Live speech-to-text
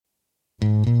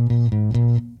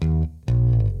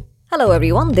Hello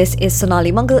everyone, this is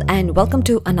Sonali Mangal and welcome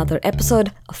to another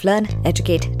episode of Learn,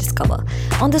 Educate, Discover.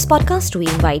 On this podcast, we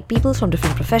invite people from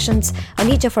different professions on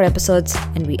each of our episodes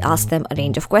and we ask them a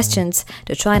range of questions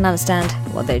to try and understand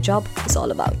what their job is all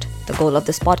about. The goal of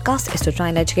this podcast is to try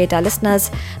and educate our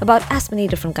listeners about as many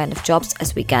different kind of jobs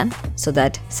as we can so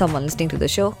that someone listening to the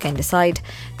show can decide,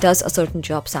 does a certain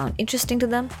job sound interesting to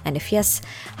them? And if yes,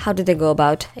 how do they go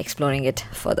about exploring it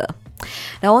further?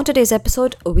 Now, on today's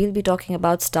episode, we'll be talking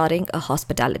about starting a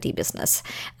hospitality business.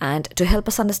 And to help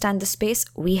us understand this space,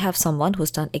 we have someone who's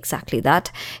done exactly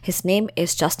that. His name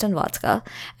is Justin Wadska,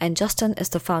 and Justin is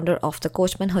the founder of the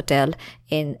Coachman Hotel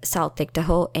in South Lake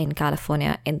Tahoe in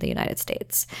California in the United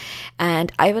States.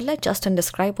 And I will let Justin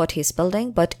describe what he's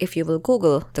building, but if you will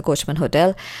Google the Coachman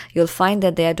Hotel, you'll find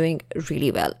that they are doing really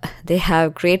well. They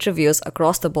have great reviews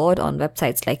across the board on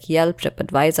websites like Yelp,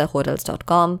 TripAdvisor,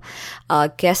 Hotels.com.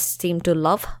 Guests seem to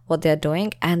love what they're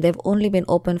doing, and they've only been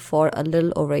open for a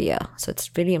little over a year. So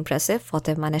it's really impressive what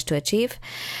they've managed to achieve.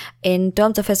 In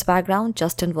terms of his background,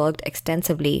 Justin worked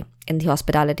extensively in the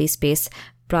hospitality space.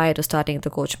 Prior to starting the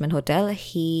Coachman Hotel,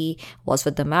 he was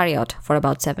with the Marriott for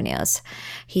about 7 years.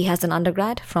 He has an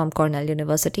undergrad from Cornell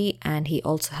University, and he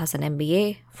also has an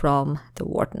MBA from the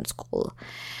Wharton School.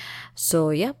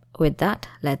 So with that,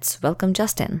 let's welcome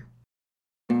Justin.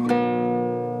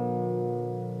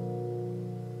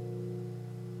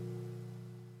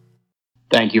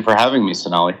 Thank you for having me,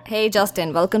 Sonali. Hey,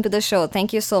 Justin, welcome to the show.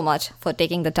 Thank you so much for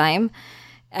taking the time.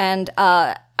 And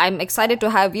I'm excited to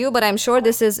have you, but I'm sure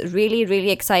this is really,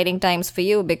 really exciting times for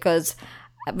you because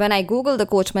when I Google the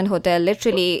Coachman Hotel,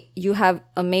 literally you have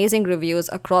amazing reviews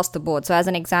across the board. So as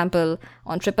an example,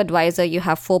 on TripAdvisor, you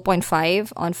have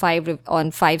 4.5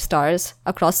 on 5 stars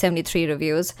across 73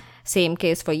 reviews. Same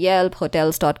case for Yelp,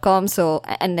 Hotels.com. So,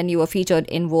 and then you were featured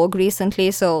in Vogue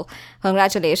recently. So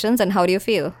congratulations. And how do you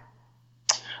feel?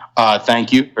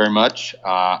 Thank you very much.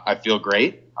 I feel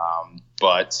great,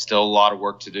 but still a lot of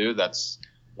work to do. That's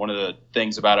one of the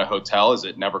things about a hotel is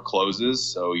it never closes.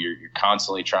 So you're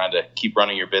constantly trying to keep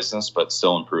running your business, but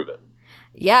still improve it.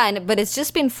 Yeah, but it's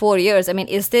just been 4 years. I mean,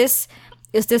 is this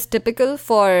typical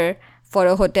for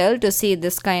a hotel to see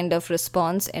this kind of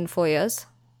response in 4 years?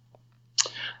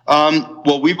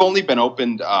 Well, we've only been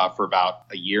opened for about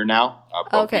a year now,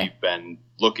 but okay. We've been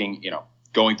looking,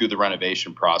 going through the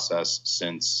renovation process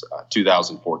since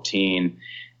 2014.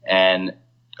 And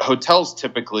hotels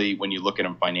typically, when you look at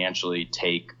them financially,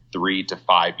 take 3 to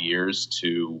 5 years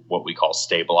to what we call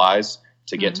stabilize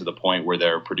to get to the point where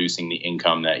they're producing the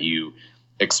income that you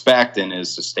expect and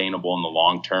is sustainable in the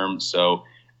long term. So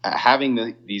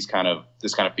having this kind of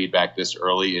feedback this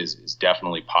early is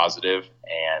definitely positive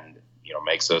and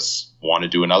makes us want to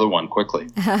do another one quickly.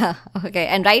 Okay.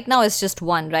 And right now it's just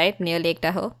one, right? Near Lake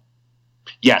Tahoe?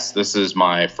 Yes, this is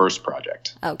my first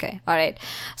project. Okay. All right.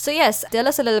 So yes, tell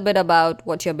us a little bit about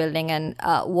what you're building and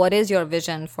what is your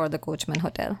vision for the Coachman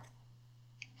Hotel?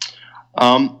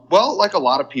 Well, like a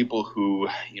lot of people who,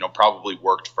 probably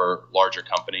worked for larger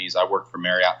companies, I worked for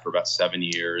Marriott for about 7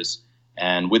 years.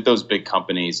 And with those big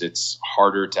companies, it's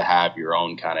harder to have your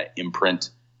own kind of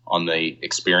imprint on the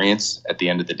experience at the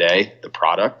end of the day, the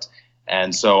product.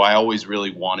 And so I always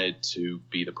really wanted to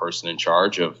be the person in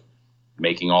charge of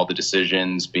making all the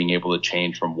decisions, being able to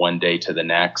change from one day to the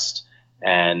next.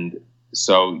 And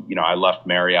so, I left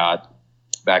Marriott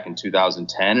back in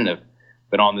 2010 and have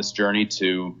been on this journey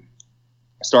to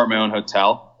start my own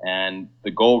hotel. And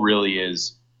the goal really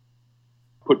is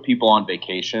put people on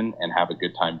vacation and have a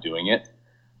good time doing it.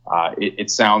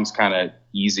 It sounds kind of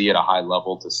easy at a high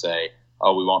level to say,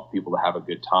 oh, we want people to have a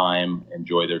good time,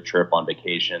 enjoy their trip on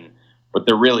vacation. But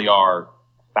there really are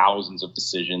thousands of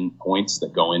decision points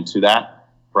that go into that,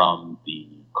 from the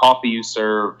coffee you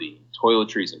serve, the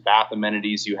toiletries and bath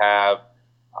amenities you have,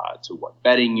 to what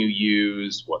bedding you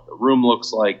use, what the room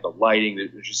looks like, the lighting.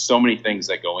 There's just so many things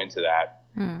that go into that.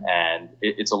 And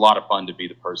it's a lot of fun to be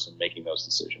the person making those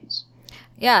decisions.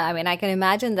 Yeah, I mean, I can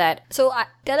imagine that. So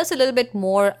tell us a little bit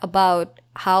more about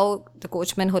how the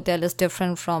Coachman Hotel is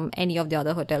different from any of the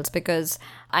other hotels, because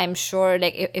I'm sure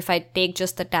like if I take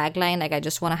just the tagline, like I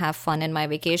just want to have fun in my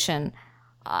vacation,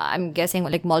 I'm guessing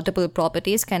like multiple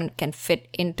properties can fit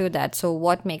into that. So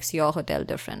what makes your hotel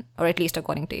different, or at least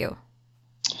according to you?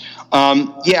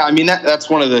 Yeah, I mean, that's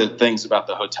one of the things about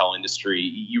the hotel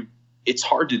industry. It's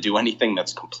hard to do anything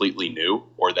that's completely new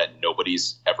or that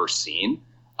nobody's ever seen.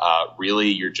 Really,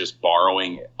 you're just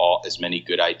borrowing as many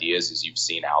good ideas as you've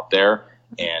seen out there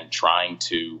and trying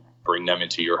to bring them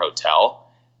into your hotel.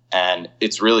 And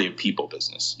it's really a people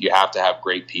business. You have to have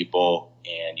great people,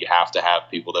 and you have to have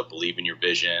people that believe in your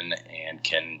vision and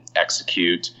can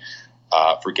execute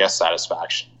for guest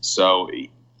satisfaction. So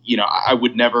I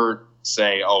would never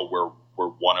say, oh, we're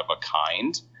one of a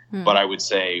kind, but I would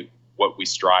say what we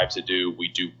strive to do, we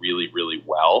do really, really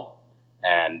well.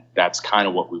 And that's kind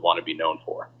of what we want to be known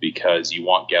for, because you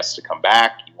want guests to come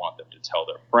back. You want them to tell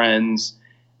their friends.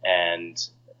 And,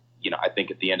 I think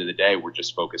at the end of the day, we're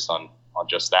just focused on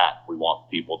just that. We want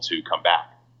people to come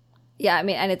back. Yeah, I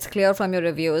mean, and it's clear from your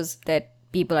reviews that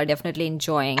people are definitely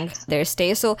enjoying their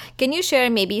stay. So can you share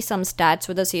maybe some stats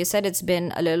with us? You said it's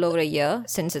been a little over a year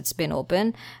since it's been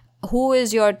open. Who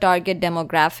is your target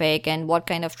demographic and what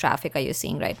kind of traffic are you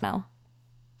seeing right now?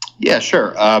 Yeah,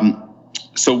 sure.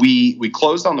 So we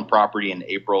closed on the property in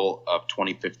April of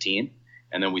 2015,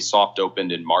 and then we soft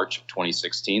opened in March of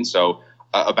 2016. So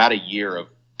about a year of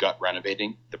gut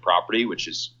renovating the property, which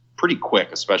is pretty quick,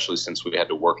 especially since we had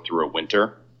to work through a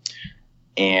winter.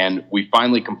 And we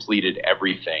finally completed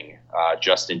everything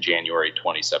just in January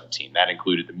 2017. That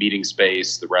included the meeting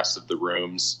space, the rest of the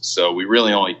rooms. So we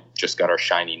really only just got our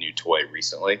shiny new toy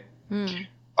recently.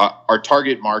 Our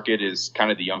target market is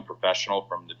kind of the young professional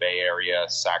from the Bay Area,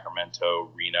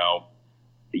 Sacramento, Reno.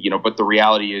 But the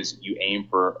reality is you aim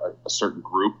for a certain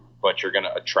group, but you're going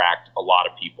to attract a lot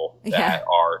of people that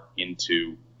are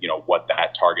into, what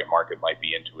that target market might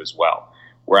be into as well.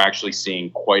 We're actually seeing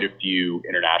quite a few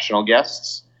international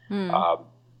guests.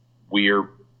 We're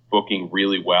booking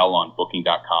really well on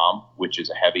Booking.com, which is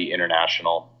a heavy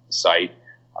international site.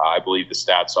 I believe the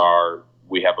stats are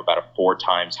we have about a 4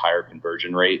 times higher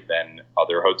conversion rate than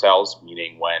other hotels,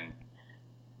 meaning when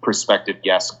prospective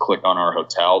guests click on our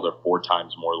hotel, they're 4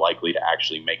 times more likely to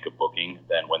actually make a booking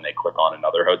than when they click on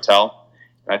another hotel.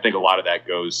 And I think a lot of that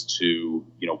goes to,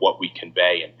 what we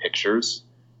convey in pictures.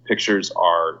 Pictures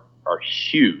are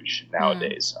huge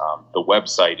nowadays. The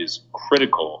website is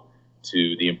critical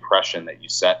to the impression that you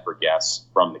set for guests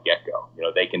from the get-go.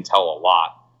 They can tell a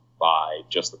lot by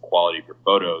just the quality of your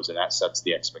photos, and that sets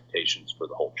the expectations for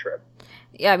the whole trip.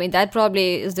 Yeah, I mean, that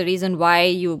probably is the reason why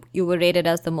you were rated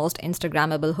as the most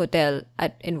Instagrammable hotel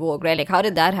in Vogue, right? Like, how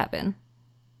did that happen?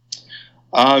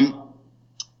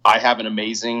 I have an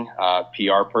amazing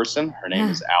PR person. Her name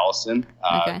is Allison.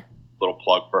 Okay. Little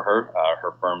plug for her.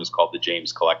 Her firm is called the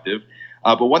James Collective.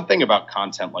 But one thing about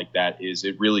content like that is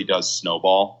it really does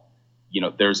snowball.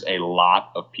 There's a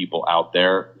lot of people out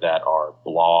there that are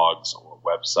blogs or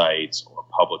websites or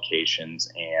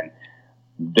publications, and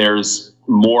there's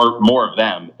more of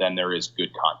them than there is good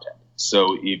content.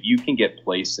 So if you can get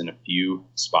placed in a few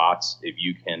spots, if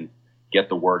you can get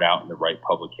the word out in the right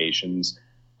publications,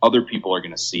 other people are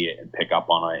going to see it and pick up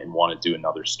on it and want to do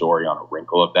another story on a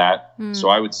wrinkle of that. So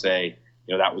I would say,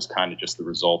 that was kind of just the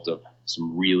result of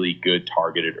some really good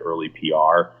targeted early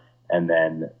PR, and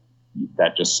then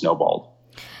that just snowballed.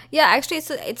 Yeah, actually,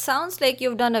 it sounds like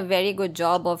you've done a very good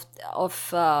job of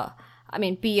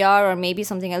PR or maybe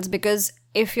something else, because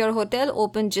if your hotel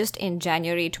opened just in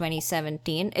January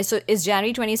 2017, so is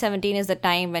January 2017 is the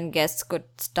time when guests could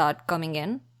start coming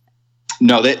in?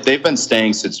 No, they've been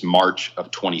staying since March of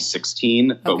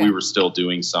 2016, but Okay. we were still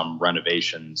doing some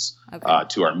renovations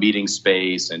to our meeting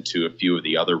space and to a few of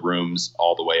the other rooms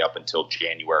all the way up until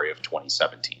January of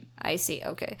 2017. I see.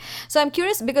 Okay. So I'm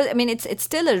curious because, it's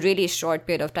still a really short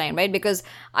period of time, right? Because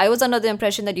I was under the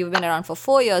impression that you've been around for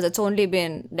 4 years. It's only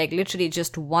been literally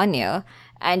just 1 year.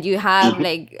 And you have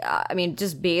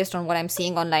just based on what I'm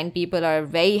seeing online, people are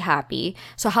very happy.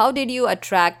 So how did you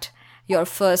attract your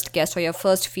first guest or your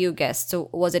first few guests? So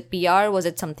was it PR? Was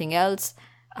it something else?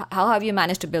 How have you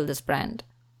managed to build this brand?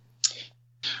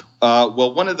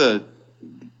 Well, one of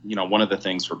the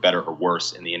things, for better or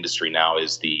worse, in the industry now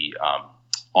is the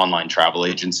online travel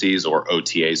agencies, or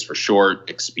OTAs for short,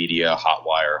 Expedia,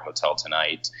 Hotwire, Hotel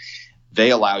Tonight. They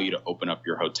allow you to open up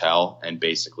your hotel and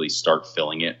basically start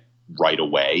filling it right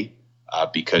away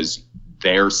because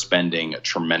they're spending a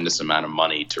tremendous amount of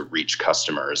money to reach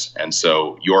customers. And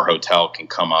so your hotel can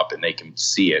come up and they can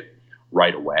see it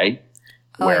right away.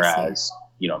 Whereas,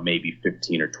 maybe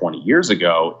 15 or 20 years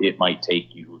ago, it might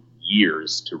take you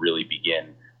years to really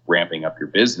begin ramping up your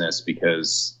business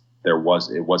because it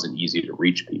wasn't easy to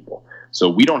reach people. So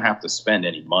we don't have to spend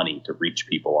any money to reach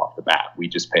people off the bat. We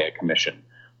just pay a commission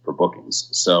for bookings.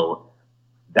 So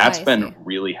that's been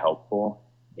really helpful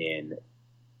in,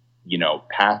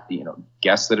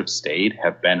 guests that have stayed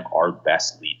have been our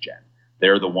best lead gen.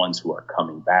 They're the ones who are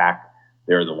coming back.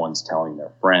 They're the ones telling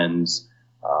their friends.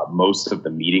 Most of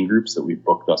the meeting groups that we've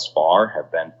booked thus far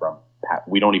have been from,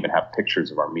 we don't even have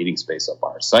pictures of our meeting space up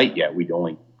on our site yet. We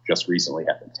only just recently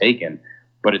have them taken,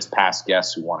 but it's past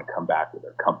guests who want to come back with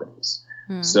their companies.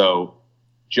 So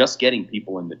just getting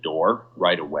people in the door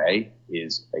right away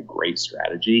is a great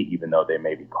strategy, even though they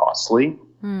may be costly.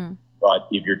 But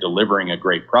if you're delivering a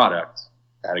great product,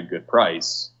 at a good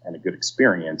price and a good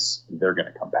experience, they're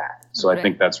going to come back. So Right. I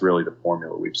think that's really the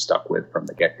formula we've stuck with from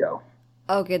the get-go.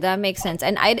 Okay, that makes sense.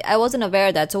 And I wasn't aware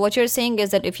of that. So what you're saying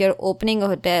is that if you're opening a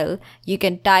hotel, you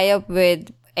can tie up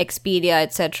with Expedia,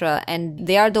 etc., and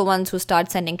they are the ones who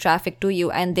start sending traffic to you,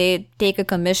 and they take a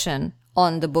commission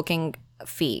on the booking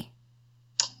fee.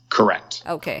 Correct.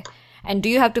 Okay. And do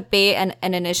you have to pay an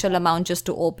initial amount just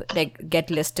to get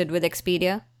listed with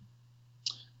Expedia?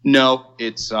 No,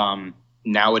 it's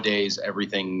nowadays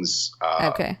everything's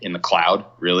Okay. in the cloud,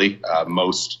 really.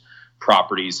 Most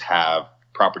properties have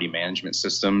property management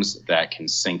systems that can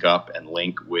sync up and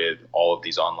link with all of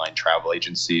these online travel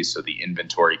agencies, so the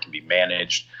inventory can be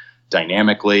managed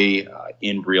dynamically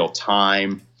in real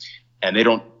time, and they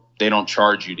don't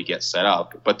charge you to get set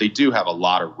up, but they do have a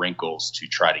lot of wrinkles to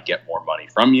try to get more money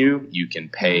from you. You can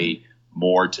pay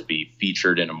more to be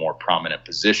featured in a more prominent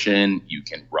position. You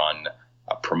can run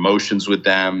promotions with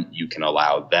them. You can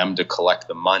allow them to collect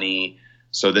the money.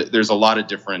 So there's a lot of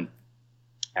different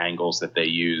angles that they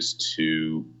use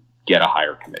to get a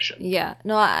higher commission. Yeah,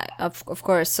 no, of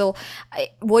course. So,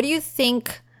 what do you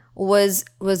think was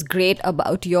great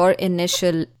about your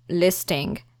initial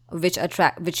listing, which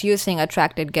you think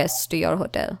attracted guests to your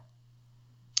hotel?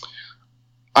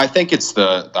 I think it's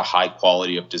the high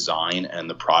quality of design and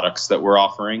the products that we're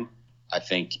offering. I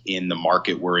think in the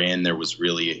market we're in, there was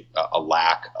really a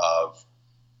lack of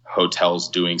hotels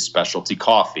doing specialty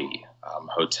coffee,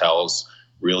 hotels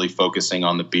really focusing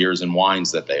on the beers and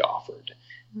wines that they offered.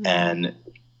 And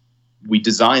we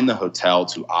designed the hotel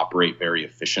to operate very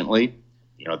efficiently.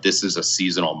 You know, this is a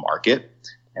seasonal market,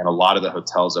 and a lot of the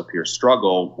hotels up here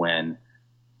struggle when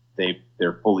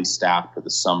they're fully staffed for the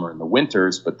summer and the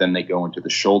winters, but then they go into the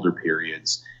shoulder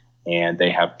periods and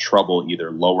they have trouble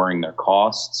either lowering their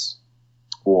costs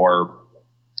or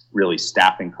really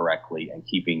staffing correctly and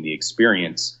keeping the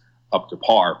experience up to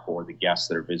par for the guests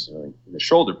that are visiting in the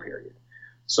shoulder period.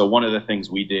 So one of the things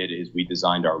we did is we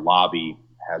designed our lobby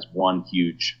as one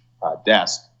huge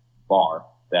desk bar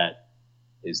that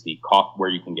is where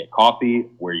you can get coffee,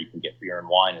 where you can get beer and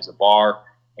wine as a bar,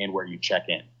 and where you check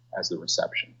in as the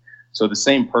reception. So the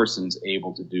same person's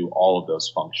able to do all of those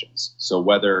functions. So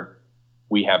whether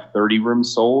we have 30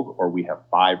 rooms sold or we have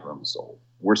 5 rooms sold,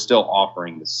 we're still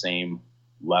offering the same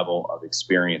level of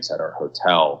experience at our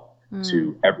hotel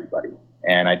to everybody.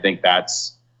 And I think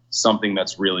that's something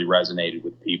that's really resonated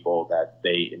with people, that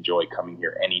they enjoy coming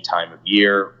here any time of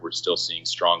year. We're still seeing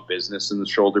strong business in the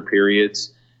shoulder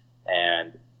periods,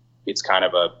 and it's kind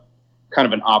of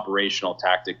an operational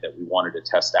tactic that we wanted to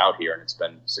test out here, and it's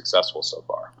been successful so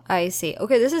far. I see.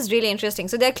 Okay, this is really interesting.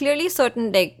 So there are clearly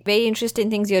certain very interesting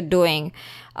things you're doing,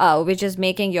 which is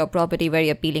making your property very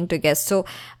appealing to guests. So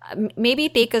maybe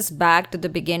take us back to the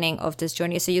beginning of this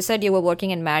journey. So you said you were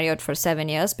working in Marriott for 7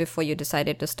 years before you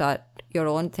decided to start your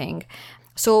own thing.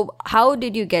 So how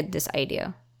did you get this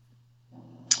idea?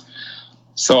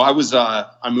 So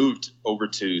I moved over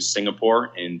to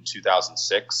Singapore in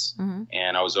 2006,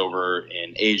 and I was over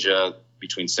in Asia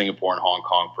between Singapore and Hong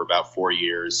Kong for about 4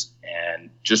 years, and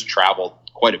just traveled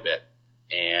quite a bit,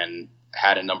 and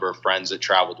had a number of friends that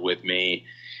traveled with me.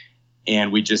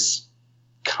 And we just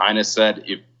kind of said,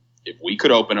 if we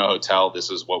could open a hotel,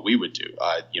 this is what we would do.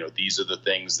 These are the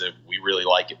things that we really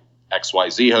like at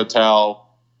XYZ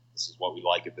hotel. This is what we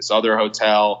like at this other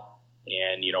hotel.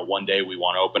 And, one day we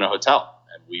want to open a hotel.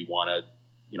 And we want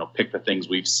to, pick the things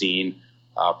we've seen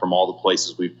from all the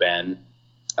places we've been.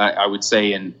 I would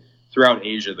say throughout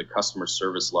Asia, the customer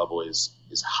service level is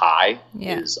high.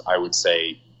 Yeah. Is, I would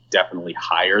say, definitely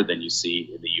higher than you see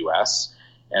in the U.S.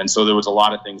 And so there was a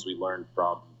lot of things we learned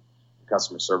from a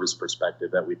customer service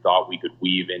perspective that we thought we could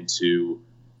weave into,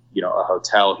 a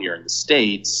hotel here in the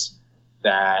States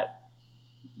that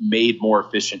made more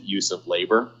efficient use of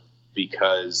labor,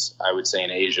 because I would say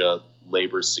in Asia,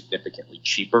 labor is significantly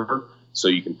cheaper, so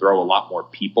you can throw a lot more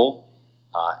people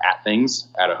at things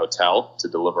at a hotel to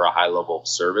deliver a high level of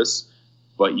service,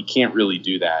 but you can't really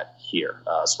do that here,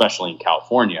 especially in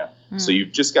California. So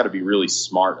you've just got to be really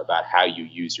smart about how you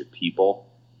use your people,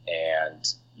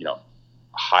 and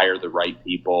hire the right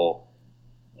people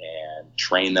and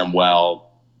train them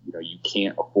well. You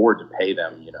can't afford to pay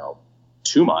them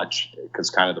too much, because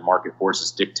kind of the market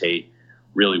forces dictate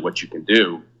really what you can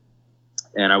do.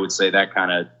 And I would say that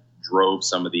kind of drove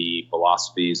some of the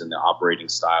philosophies and the operating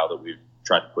style that we've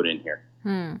tried to put in here.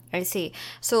 I see.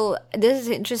 So this is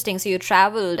interesting. So you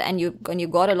traveled and you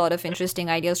got a lot of interesting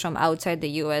ideas from outside the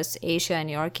US, Asia in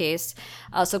your case.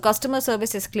 So customer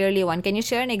service is clearly one. Can you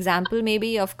share an example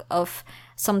maybe of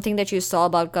something that you saw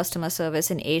about customer service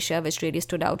in Asia which really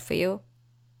stood out for you?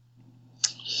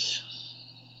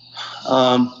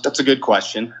 That's a good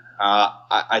question.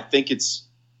 I think it's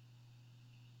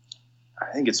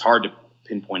hard to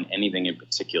pinpoint anything in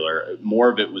particular. More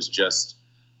of it was just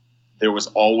they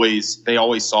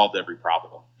always solved every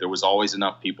problem. There was always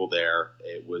enough people there.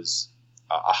 It was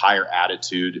a higher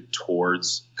attitude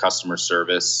towards customer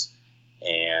service,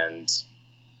 and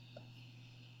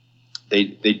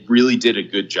they really did a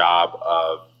good job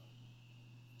of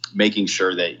making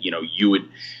sure that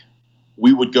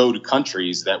we would go to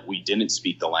countries that we didn't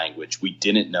speak the language, we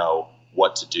didn't know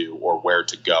what to do or where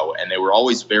to go, and they were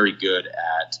always very good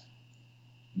at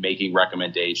making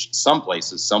recommendations. Some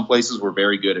places were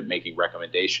very good at making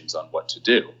recommendations on what to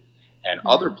do, and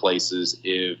other places,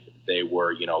 if they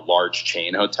were large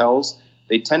chain hotels,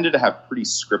 they tended to have pretty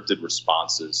scripted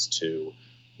responses to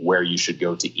where you should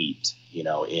go to eat.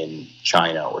 In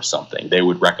China or something, they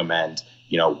would recommend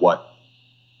what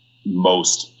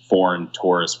most foreign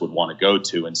tourists would want to go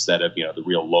to instead of the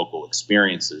real local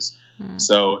experiences.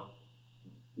 So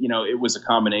it was a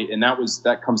combination, and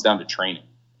that comes down to training.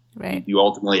 Right. You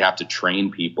ultimately have to train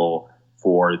people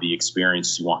for the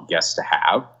experience you want guests to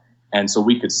have. And so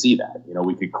we could see that.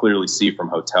 We could clearly see from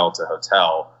hotel to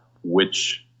hotel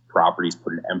which properties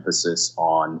put an emphasis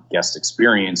on guest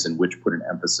experience and which put an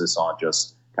emphasis on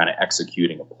just kind of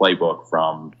executing a playbook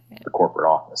from the corporate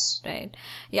office. Right.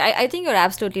 Yeah, I think you're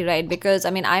absolutely right, because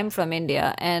I'm from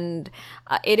India, and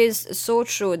it is so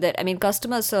true that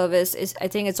customer service is, I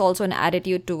think it's also an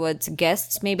attitude towards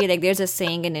guests. Maybe like there's a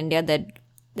saying in India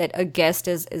that a guest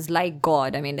is like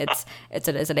God. It's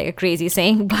like a crazy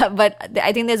saying, but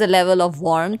I think there's a level of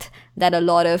warmth that a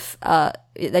lot of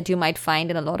that you might find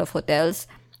in a lot of hotels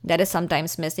that is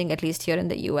sometimes missing, at least here in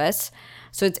the US.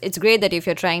 So it's great that if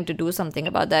you're trying to do something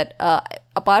about that.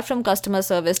 Apart from customer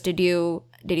service, did you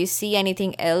see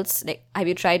anything else? Like, have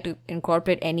you tried to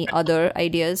incorporate any other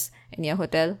ideas in your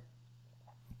hotel?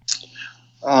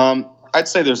 I'd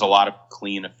say there's a lot of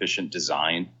clean, efficient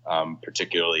design,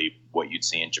 particularly what you'd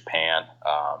see in Japan.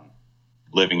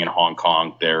 Living in Hong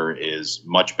Kong, there is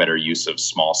much better use of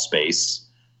small space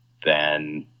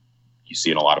than you see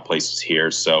in a lot of places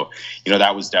here. So,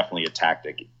 that was definitely a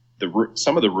tactic.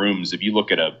 Some of the rooms, if you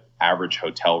look at an average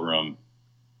hotel room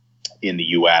in the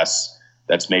U.S.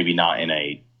 that's maybe not in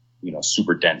a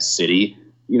super dense city,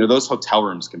 those hotel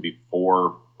rooms can be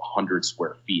 400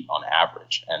 square feet on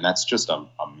average, and that's just a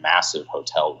massive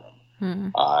hotel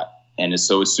room. And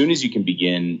so as soon as you can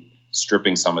begin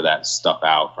stripping some of that stuff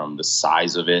out from the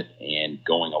size of it and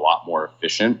going a lot more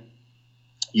efficient,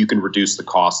 you can reduce the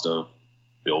cost of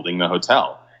building the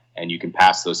hotel, and you can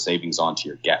pass those savings on to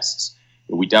your guests.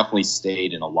 We definitely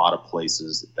stayed in a lot of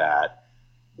places that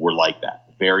were like that.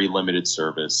 Very limited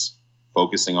service,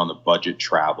 focusing on the budget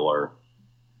traveler,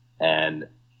 and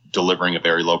delivering a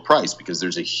very low price, because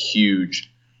there's a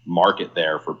huge market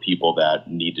there for people that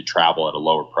need to travel at a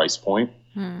lower price point.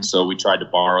 So we tried to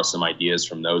borrow some ideas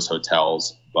from those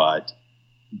hotels, but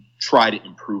try to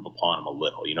improve upon them a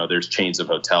little. There's chains of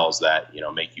hotels that,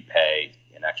 make you pay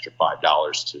an extra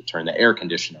 $5 to turn the air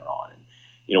conditioner on.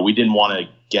 We didn't want to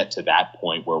get to that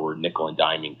point where we're nickel and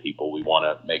diming people. We want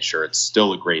to make sure it's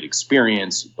still a great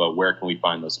experience, but where can we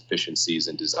find those efficiencies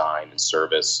in design and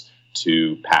service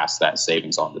to pass that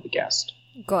savings on to the guest?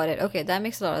 Got it. Okay, that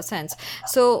makes a lot of sense.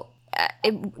 So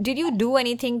did you do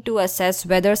anything to assess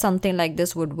whether something like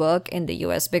this would work in the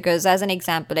US? Because as an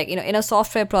example, like, in a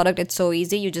software product, it's so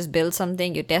easy. You just build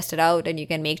something, you test it out, and you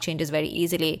can make changes very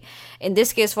easily. In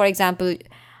this case, for example,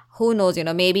 who knows,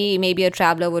 maybe a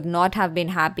traveler would not have been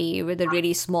happy with a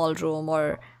really small room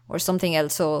or something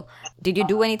else. So did you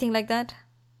do anything like that?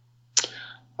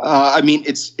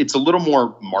 It's a little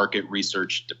more market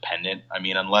research dependent.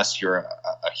 Unless you're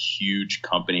a huge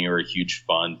company or a huge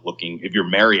fund if you're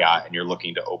Marriott and you're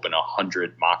looking to open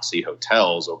 100 Moxy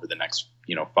hotels over the next,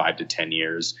 5 to 10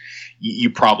 years, you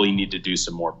probably need to do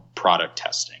some more product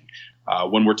testing.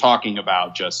 When we're talking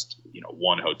about just,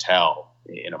 one hotel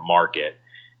in a market,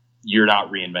 you're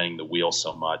not reinventing the wheel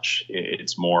so much.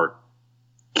 It's more,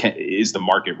 is the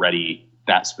market ready?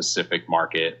 That specific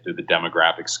market, do the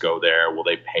demographics go there? Will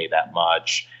they pay that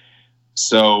much?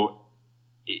 So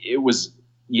it was,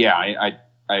 I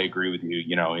agree with you.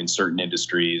 In certain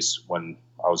industries, when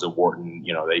I was at Wharton,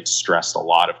 they stressed a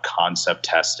lot of concept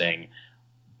testing,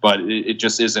 but it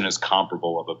just isn't as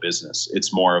comparable of a business.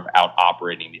 It's more of out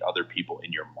operating the other people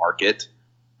in your market,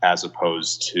 as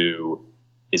opposed to,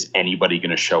 is anybody going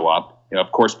to show up?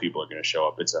 Of course, people are going to show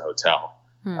up. It's a hotel.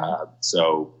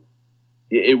 So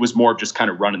it was more of just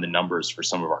kind of running the numbers for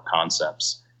some of our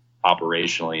concepts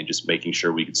operationally and just making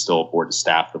sure we could still afford to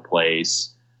staff the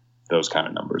place, those kind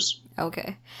of numbers.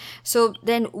 Okay. So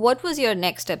then what was your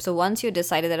next step? So once you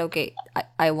decided that, okay,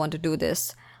 I want to do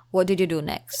this, what did you do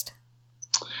next?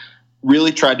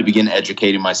 Really tried to begin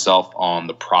educating myself on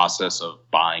the process of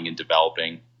buying and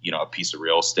developing, a piece of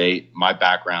real estate. My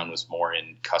background was more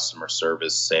in customer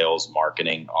service, sales,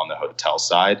 marketing on the hotel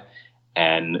side.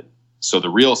 And so the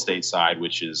real estate side,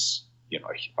 which is,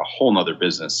 a whole nother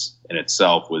business in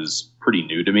itself, was pretty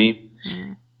new to me.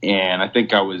 Mm. And I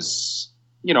think I was,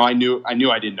 I knew I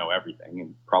didn't know everything,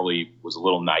 and probably was a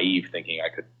little naive thinking I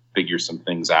could figure some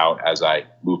things out as I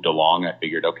moved along. I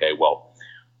figured, okay, well,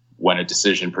 when a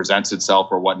decision presents itself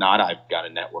or whatnot, I've got a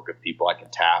network of people I can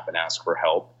tap and ask for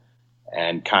help,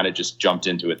 and kind of just jumped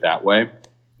into it that way.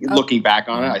 Okay. Looking back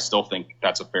on it, I still think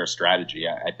that's a fair strategy.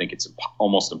 I think it's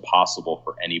almost impossible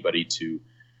for anybody to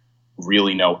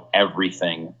really know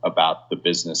everything about the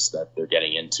business that they're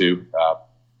getting into,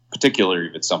 particularly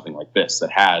if it's something like this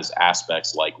that has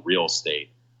aspects like real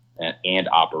estate and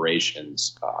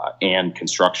operations and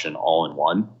construction all in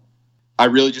one. I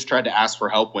really just tried to ask for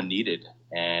help when needed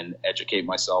and educate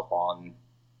myself on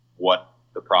what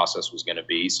the process was going to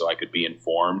be so I could be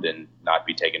informed and not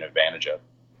be taken advantage of.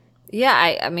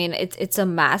 Yeah, I mean, it's a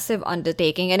massive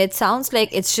undertaking, and it sounds like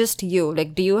it's just you.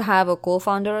 Like, do you have a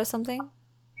co-founder or something?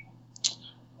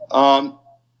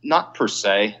 Not per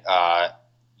se.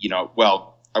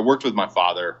 Well, I worked with my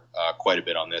father quite a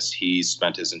bit on this. He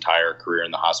spent his entire career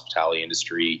in the hospitality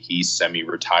industry. He's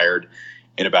semi-retired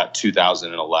in about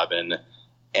 2011.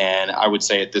 And I would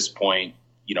say at this point,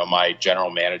 my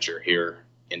general manager here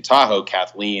in Tahoe,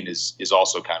 Kathleen, is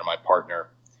also kind of my partner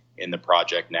in the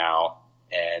project now.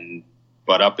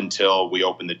 But up until we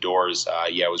opened the doors,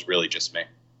 it was really just me.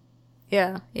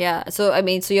 Yeah. So, I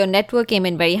mean, so your network came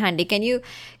in very handy. Can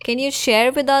you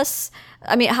share with us,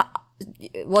 I mean,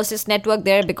 was this network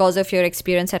there because of your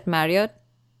experience at Marriott?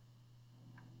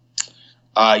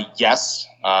 Yes.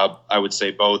 I would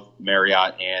say both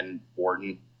Marriott and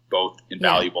Wharton, both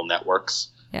invaluable networks.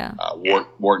 Yeah.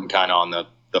 Wharton kind of on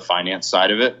the finance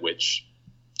side of it, which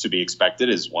to be expected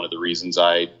is one of the reasons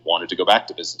I wanted to go back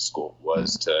to business school,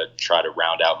 was to try to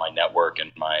round out my network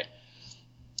and my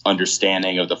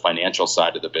understanding of the financial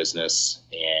side of the business,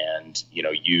 and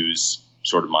use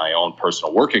sort of my own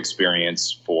personal work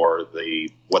experience for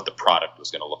what the product was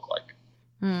going to look like.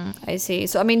 I see.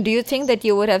 So, I mean, do you think that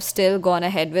you would have still gone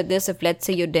ahead with this if, let's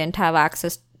say, you didn't have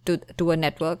access to a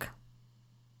network?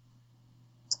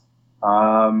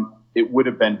 It would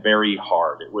have been very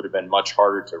hard. It would have been much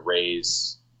harder to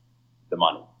raise the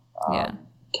money.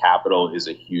 Capital is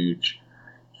a huge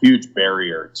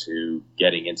barrier to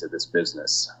getting into this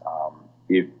business.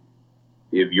 If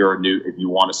you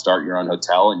want to start your own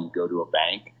hotel and you go to a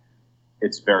bank,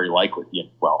 it's very likely.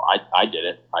 I did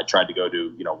it. I tried to go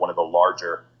to one of the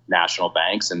larger national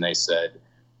banks, and they said,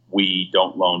 we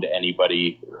don't loan to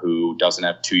anybody who doesn't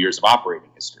have 2 years of operating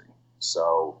history.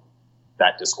 So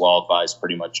that disqualifies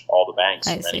pretty much all the banks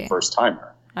from any first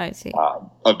timer. I see.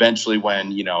 Eventually,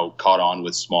 when caught on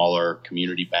with smaller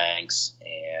community banks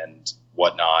and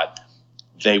whatnot,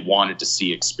 they wanted to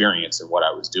see experience in what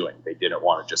I was doing. They didn't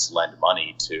want to just lend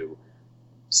money to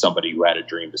somebody who had a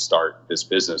dream to start this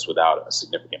business without a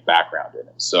significant background in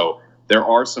it. So there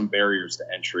are some barriers to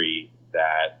entry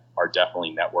that are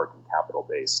definitely network and capital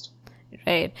based.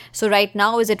 Right. So right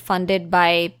now, is it funded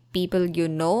by people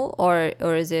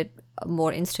or is it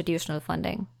more institutional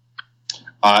funding?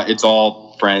 It's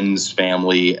all friends,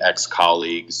 family,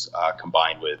 ex-colleagues,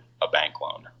 combined with a bank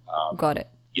loan. Got it.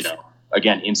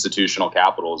 Again, institutional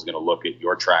capital is going to look at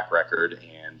your track record,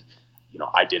 and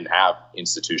I didn't have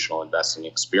institutional investing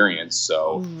experience,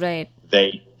 so right.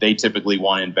 They typically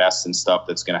want to invest in stuff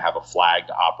that's going to have a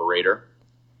flagged operator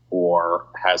or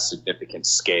has significant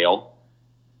scale.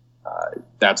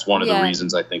 That's one of the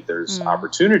reasons I think there's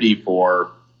opportunity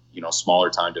for smaller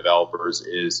time developers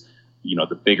is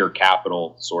the bigger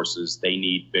capital sources. They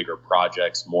need bigger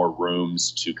projects, more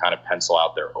rooms to kind of pencil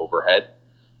out their overhead.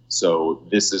 So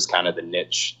this is kind of the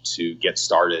niche to get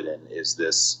started in, is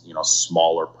this,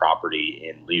 smaller property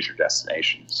in leisure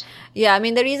destinations. Yeah, I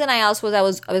mean, the reason I asked was I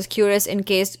was curious in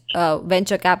case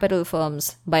venture capital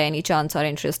firms by any chance are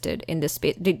interested in this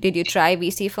space. Did you try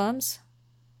VC firms?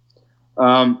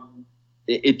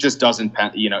 It just doesn't,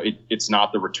 it's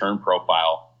not the return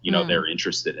profile, they're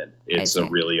interested in. It's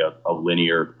really a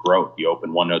linear growth. You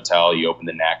open one hotel, you open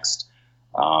the next.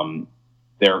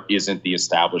 There isn't the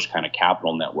established kind of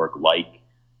capital network like,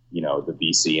 the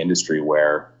VC industry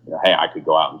where, hey, I could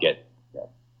go out and get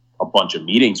a bunch of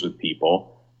meetings with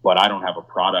people, but I don't have a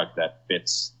product that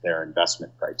fits their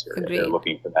investment criteria. Agreed. They're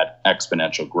looking for that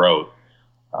exponential growth.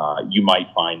 You might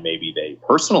find maybe they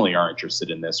personally are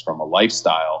interested in this from a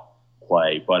lifestyle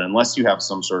play. But unless you have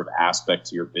some sort of aspect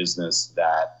to your business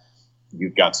that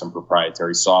you've got some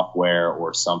proprietary software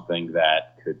or something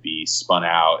that could be spun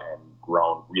out and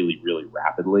grown really, really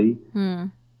rapidly,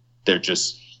 it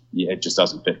just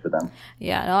doesn't fit for them.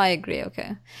 Yeah, no, I agree.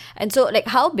 Okay. And so, like,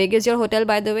 how big is your hotel,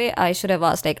 by the way? I should have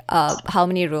asked, like, how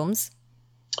many rooms?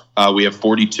 We have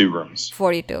 42 rooms.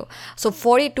 42. So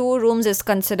 42 rooms is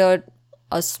considered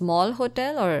a small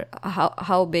hotel, or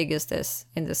how big is this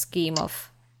in the scheme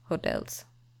of hotels?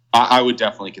 I would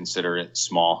definitely consider it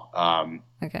small.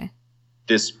 Okay.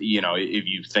 This, if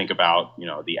you think about,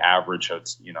 the average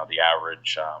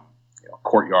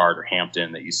Courtyard or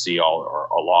Hampton that you see or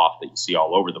a loft that you see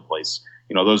all over the place,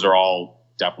 those are all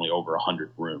definitely over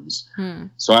 100 rooms.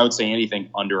 So I would say anything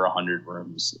under 100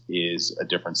 rooms is a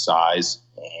different size.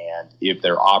 And if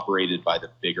they're operated by the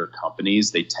bigger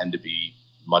companies, they tend to be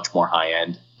much more high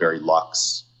end, very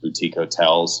luxe boutique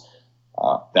hotels.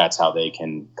 That's how they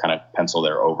can kind of pencil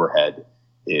their overhead,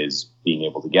 is being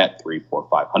able to get $300, $400,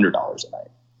 $500 a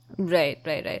night.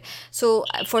 Right. So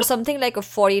for something like a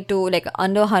 42, like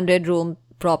under 100 room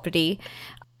property,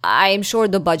 I'm sure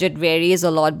the budget varies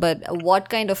a lot, but what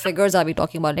kind of figures are we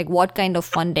talking about? Like what kind of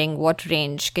funding, what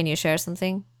range? Can you share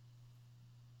something?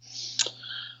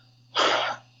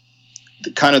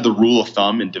 The rule of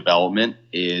thumb in development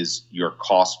is your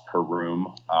cost per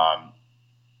room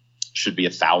should be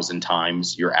 1,000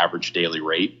 times your average daily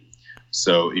rate.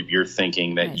 So if you're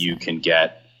thinking that you can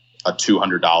get a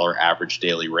 $200 average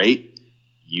daily rate,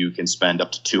 you can spend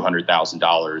up to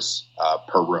 $200,000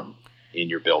 per room in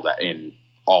your build, in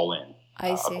all in,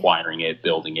 acquiring it,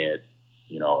 building it,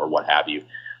 or what have you.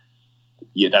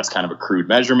 Yeah, that's kind of a crude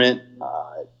measurement.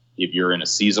 If you're in a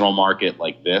seasonal market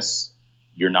like this,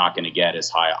 you're not going to get as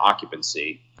high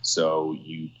occupancy, so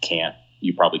you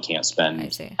probably can't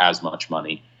spend as much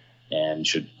money, and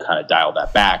should kind of dial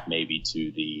that back maybe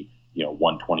to the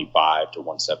 125 to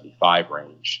 175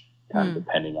 range, kind of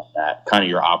depending on that, kind of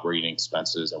your operating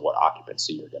expenses and what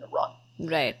occupancy you're going to run.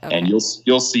 Right. Okay. And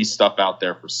you'll see stuff out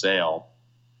there for sale,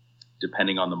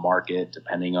 depending on the market,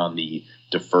 depending on the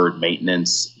deferred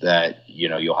maintenance that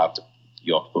you'll have to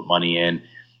put money in.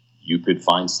 You could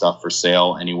find stuff for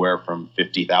sale anywhere from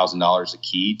 $50,000 a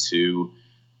key to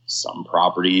some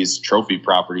properties, trophy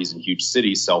properties in huge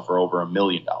cities, sell for over $1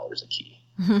 million a key.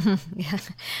 Yeah,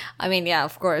 I mean, yeah,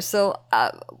 of course. So,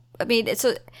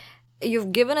 so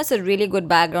you've given us a really good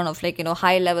background of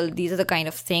high level. These are the kind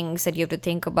of things that you have to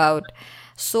think about.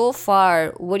 So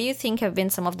far, what do you think have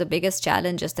been some of the biggest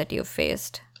challenges that you've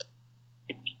faced?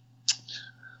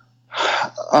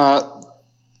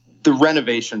 The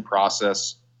renovation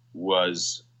process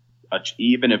was,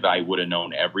 even if I would have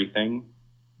known everything,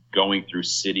 going through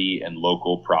city and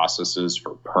local processes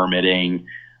for permitting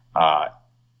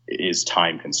is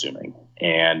time consuming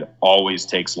and always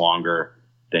takes longer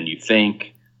than you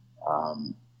think.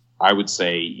 I would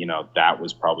say, that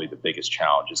was probably the biggest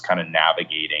challenge, is kind of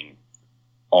navigating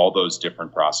all those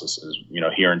different processes.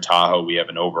 Here in Tahoe, we have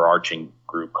an overarching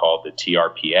group called the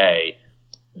TRPA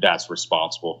that's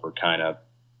responsible for kind of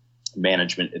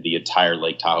management of the entire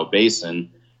Lake Tahoe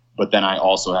basin. But then I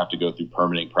also have to go through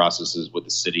permitting processes with the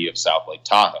city of South Lake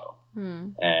Tahoe.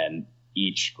 And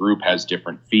each group has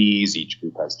different fees. Each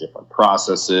group has different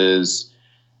processes.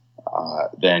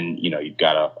 Then, you've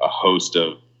got a host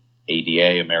of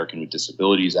ADA, American with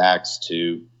Disabilities Acts,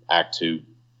 to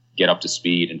get up to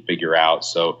speed and figure out.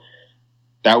 So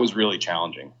that was really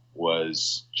challenging,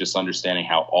 was just understanding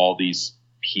how all these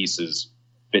pieces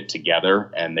fit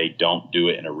together and they don't do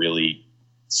it in a really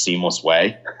seamless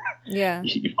way. Yeah.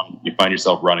 You find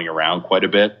yourself running around quite a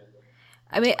bit.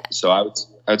 I mean, so I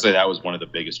would say that was one of the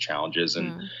biggest challenges.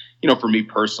 And, for me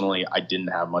personally, I didn't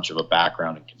have much of a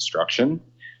background in construction.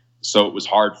 So it was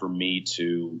hard for me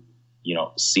to,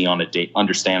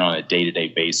 understand on a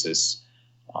day-to-day basis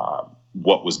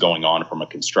what was going on from a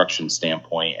construction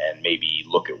standpoint, and maybe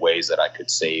look at ways that I could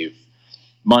save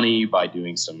money by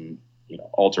doing some,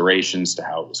 alterations to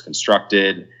how it was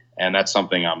constructed. And that's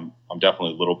something I'm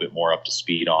definitely a little bit more up to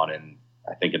speed on. And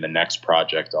I think in the next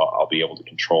project, I'll be able to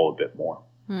control a bit more.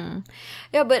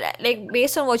 Yeah, but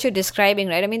based on what you're describing,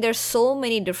 right? I mean, there's so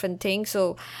many different things.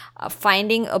 So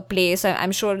finding a place,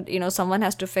 I'm sure, someone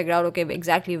has to figure out, okay,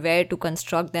 exactly where to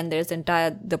construct. Then there's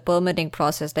the permitting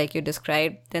process like you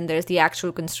described. Then there's the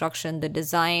actual construction, the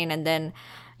design. And then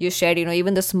you shared,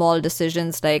 even the small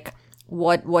decisions like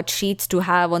what sheets to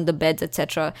have on the beds,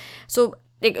 etc. So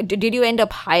did you end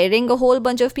up hiring a whole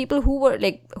bunch of people? Who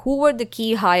were the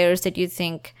key hires that you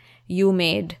think you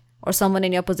made, or someone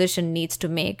in your position needs to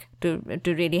make to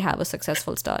really have a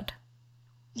successful start?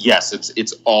 Yes,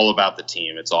 it's all about the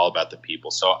team. It's all about the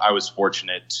people. So I was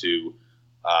fortunate to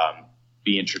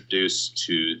be introduced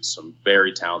to some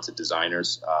very talented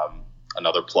designers.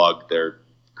 Another plug, their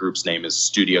group's name is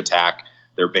Studio Tack.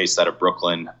 They're based out of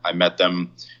Brooklyn. I met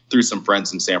them through some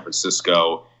friends in San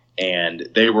Francisco, and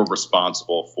they were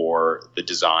responsible for the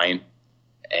design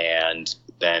and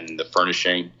then the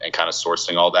furnishing and kind of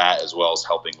sourcing all that, as well as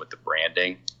helping with the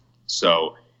branding.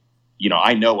 So,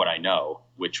 I know what I know,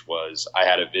 which was I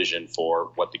had a vision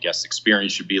for what the guest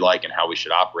experience should be like and how we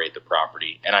should operate the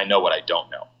property. And I know what I don't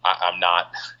know. I'm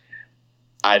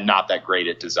not that great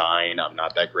at design. I'm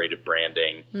not that great at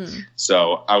branding.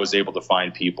 So I was able to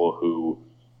find people who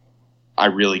I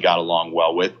really got along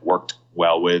well with, worked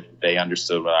well with. They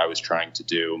understood what I was trying to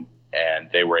do, and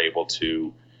they were able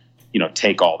to,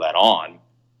 take all that on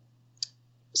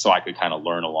so I could kind of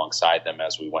learn alongside them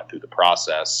as we went through the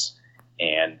process.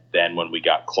 And then when we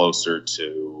got closer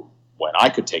to when I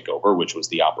could take over, which was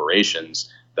the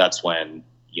operations, that's when,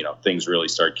 things really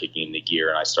started kicking into gear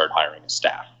and I started hiring a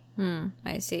staff.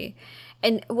 I see.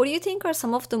 And what do you think are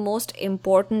some of the most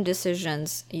important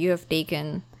decisions you have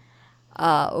taken,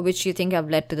 which you think have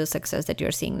led to the success that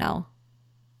you're seeing now?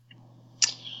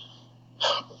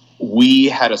 We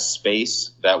had a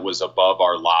space that was above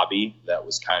our lobby that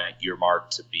was kind of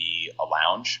earmarked to be a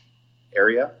lounge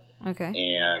area. Okay.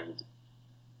 And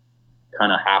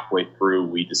kind of halfway through,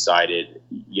 we decided,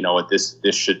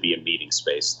 this should be a meeting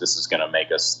space. This is going to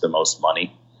make us the most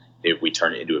money if we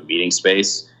turn it into a meeting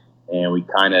space. And we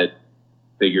kind of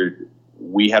figured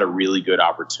we had a really good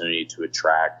opportunity to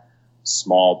attract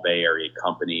small Bay Area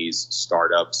companies,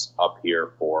 startups up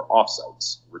here for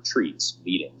offsites, retreats,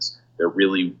 meetings. There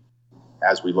really,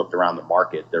 as we looked around the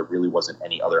market, there really wasn't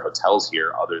any other hotels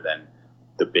here other than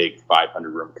the big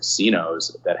 500-room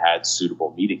casinos that had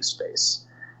suitable meeting space.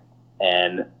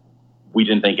 And we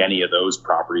didn't think any of those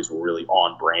properties were really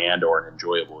on brand or an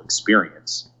enjoyable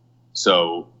experience.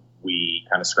 So we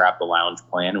kind of scrapped the lounge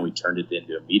plan and we turned it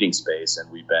into a meeting space.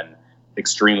 And we've been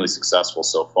extremely successful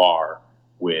so far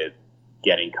with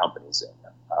getting companies in.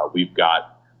 We've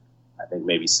got, I think,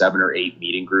 maybe 7 or 8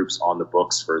 meeting groups on the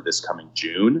books for this coming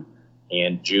June.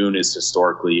 And June is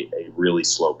historically a really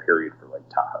slow period for Lake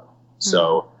Tahoe.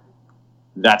 So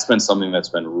that's been something that's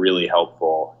been really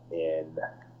helpful in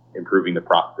improving the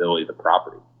profitability of the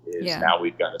property. Now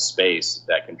we've got a space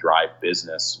that can drive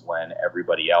business when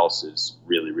everybody else is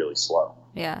really, really slow.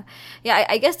 Yeah.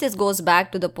 I guess this goes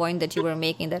back to the point that you were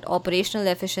making, that operational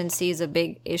efficiency is a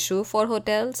big issue for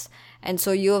hotels. And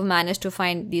so you have managed to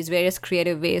find these various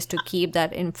creative ways to keep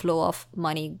that inflow of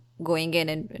money going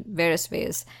in various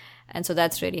ways. And so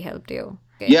that's really helped you.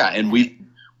 Okay. Yeah. And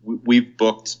we've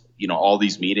booked, all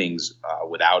these meetings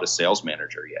without a sales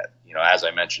manager yet. As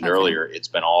I mentioned earlier, it's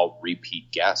been all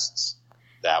repeat guests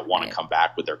that want to come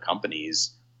back with their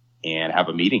companies and have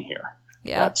a meeting here.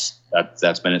 Yeah.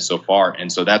 That's been it so far.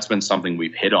 And so that's been something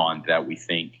we've hit on that we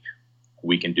think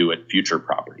we can do at future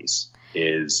properties,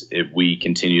 is if we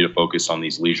continue to focus on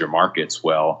these leisure markets,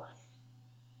 well,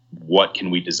 what can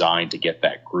we design to get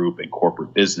that group and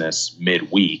corporate business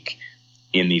midweek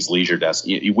in these leisure desks?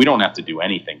 We don't have to do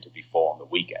anything to be full on the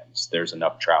weekends. There's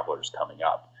enough travelers coming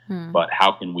up. But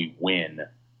how can we win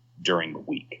during the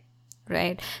week?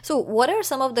 Right. So what are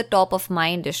some of the top of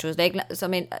mind issues?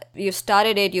 You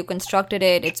started it, you constructed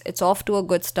it, it's off to a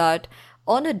good start.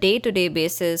 On a day-to-day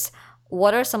basis,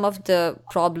 what are some of the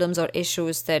problems or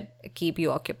issues that keep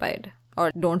you occupied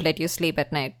or don't let you sleep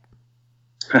at night?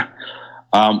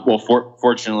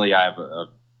 Fortunately, I have an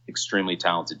extremely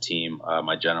talented team.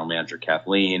 My general manager,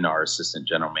 Kathleen, our assistant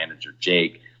general manager,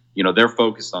 Jake, they're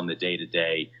focused on the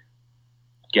day-to-day,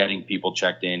 getting people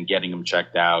checked in, getting them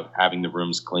checked out, having the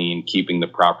rooms clean, keeping the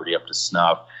property up to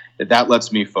snuff. That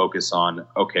lets me focus on,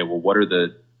 okay, well, what are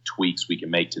the tweaks we can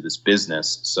make to this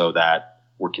business so that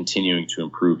we're continuing to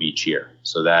improve each year,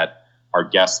 so that our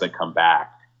guests that come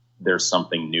back, there's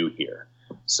something new here.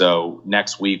 So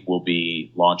next week, we'll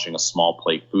be launching a small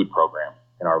plate food program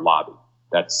in our lobby.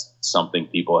 That's something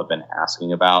people have been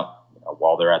asking about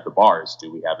while they're at the bars. Do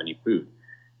we have any food?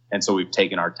 And so we've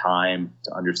taken our time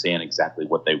to understand exactly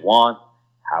what they want,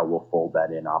 how we'll fold that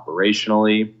in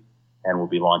operationally, and we'll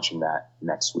be launching that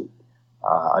next week.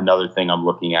 Another thing I'm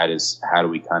looking at is how do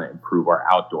we kind of improve our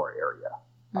outdoor area?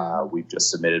 We've just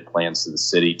submitted plans to the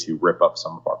city to rip up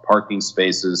some of our parking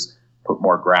spaces, put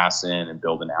more grass in, and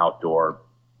build an outdoor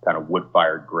kind of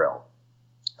wood-fired grill.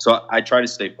 So I try to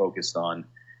stay focused on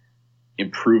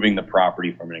improving the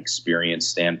property from an experience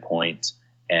standpoint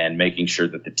and making sure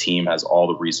that the team has all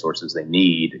the resources they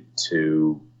need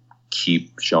to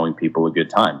keep showing people a good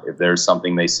time. If there's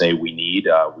something they say we need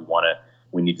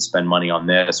to spend money on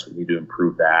this, we need to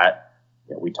improve that,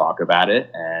 we talk about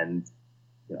it, and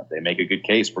if they make a good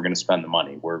case, we're going to spend the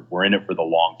money. We're in it for the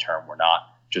long term. We're not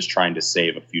just trying to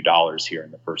save a few dollars here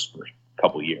in the first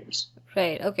couple of years.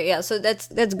 Right. Okay. Yeah. So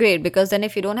that's great, because then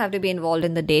if you don't have to be involved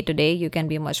in the day to day, you can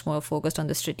be much more focused on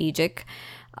the strategic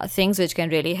things, which can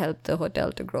really help the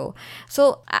hotel to grow.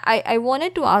 So I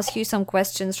wanted to ask you some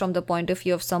questions from the point of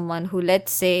view of someone who,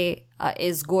 let's say,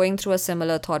 is going through a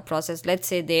similar thought process. Let's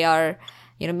say they are,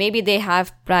 maybe they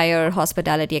have prior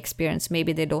hospitality experience,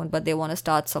 maybe they don't, but they want to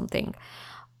start something.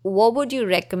 What would you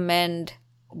recommend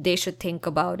they should think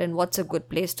about, and what's a good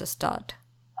place to start?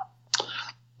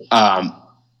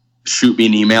 Shoot me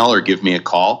an email or give me a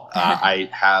call. I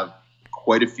have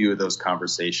quite a few of those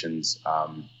conversations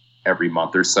every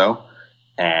month or so,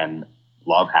 and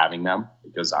love having them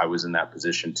because I was in that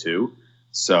position too.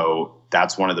 So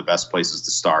that's one of the best places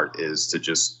to start, is to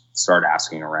just start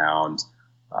asking around.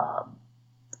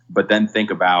 But then think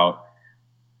about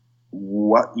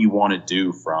what you want to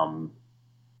do from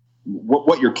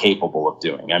what you're capable of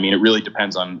doing. I mean, it really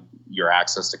depends on your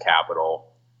access to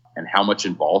capital and how much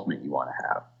involvement you want to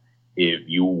have. If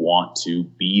you want to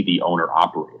be the owner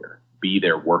operator, be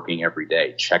there working every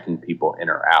day, checking people in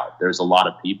or out. There's a lot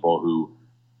of people who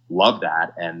love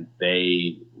that, and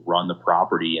they run the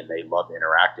property and they love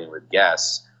interacting with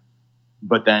guests,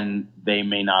 but then they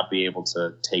may not be able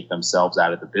to take themselves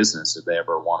out of the business if they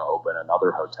ever want to open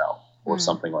another hotel or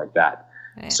something like that.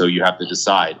 Right. So you have to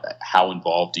decide, how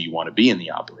involved do you want to be in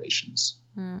the operations?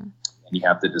 And you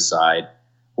have to decide,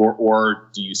 or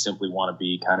do you simply want to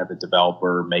be kind of a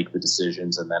developer, make the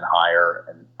decisions, and then hire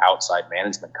an outside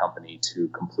management company to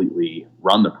completely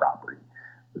run the property?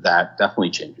 That definitely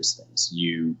changes things.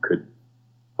 You could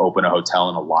open a hotel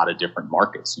in a lot of different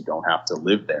markets. You don't have to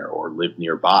live there or live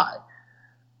nearby.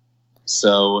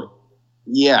 So,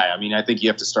 yeah, I mean, I think you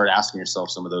have to start asking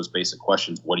yourself some of those basic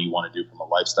questions. What do you want to do from a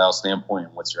lifestyle standpoint,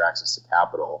 and what's your access to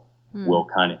capital will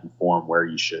kind of inform where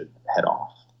you should head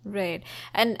off. Right.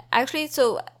 And actually,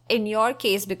 so in your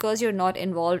case, because you're not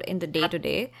involved in the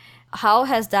day-to-day, how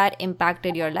has that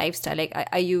impacted your lifestyle? Like,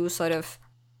 are you sort of,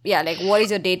 what is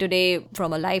your day-to-day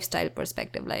from a lifestyle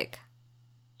perspective like?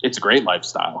 It's a great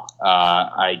lifestyle.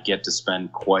 I get to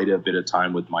spend quite a bit of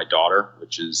time with my daughter,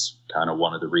 which is kind of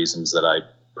one of the reasons that I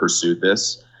pursued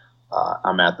this.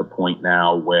 I'm at the point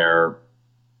now where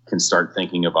I can start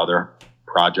thinking of other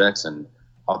projects and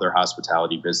other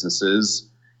hospitality businesses,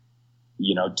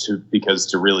 because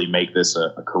to really make this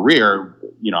a career,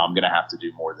 I'm going to have to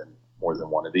do more than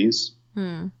one of these.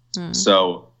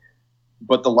 So,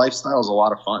 but the lifestyle is a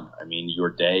lot of fun. I mean, your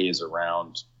day is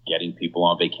around getting people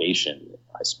on vacation.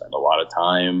 I spend a lot of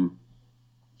time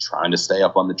trying to stay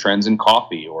up on the trends in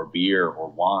coffee or beer or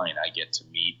wine. I get to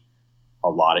meet a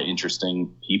lot of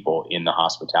interesting people in the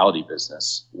hospitality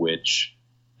business, which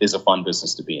is a fun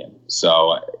business to be in.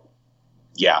 So,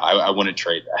 yeah, I wouldn't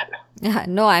trade that. Yeah,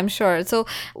 no, I'm sure. So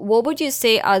what would you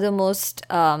say are the most,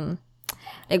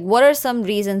 what are some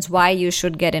reasons why you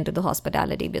should get into the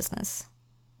hospitality business?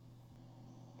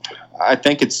 I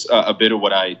think it's a bit of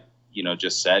what I,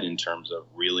 just said, in terms of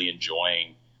really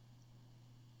enjoying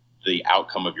the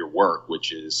outcome of your work,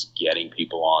 which is getting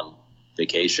people on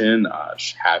vacation,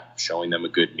 showing them a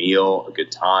good meal, a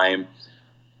good time.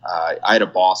 I had a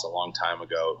boss a long time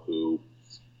ago who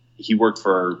he worked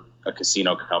for a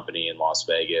casino company in Las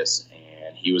Vegas,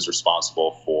 and he was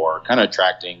responsible for kind of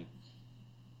attracting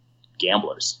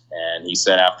gamblers. And he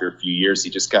said after a few years, he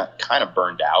just got kind of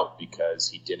burned out because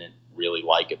he didn't really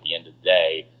like, at the end of the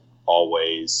day,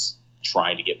 always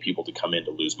trying to get people to come in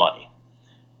to lose money.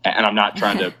 And I'm not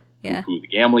trying to poo-poo the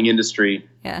gambling industry.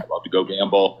 I love to go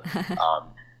gamble.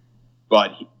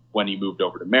 But when he moved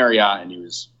over to Marriott and he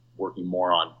was working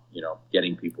more on,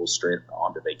 getting people straight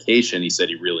onto vacation, he said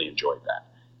he really enjoyed that.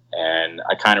 And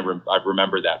I kind of I've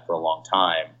remembered that for a long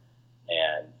time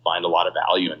and find a lot of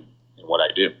value in what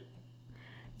I do.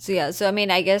 So I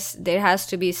mean, I guess there has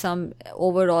to be some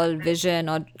overall vision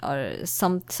or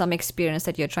some experience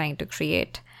that you're trying to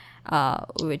create,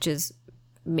 which is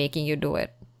making you do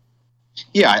it.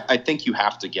 Yeah, I think you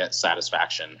have to get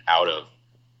satisfaction out of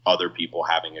other people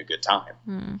having a good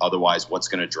time. Otherwise, what's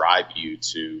going to drive you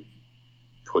to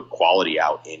put quality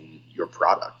out in your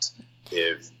product?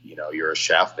 If you're a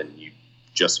chef and you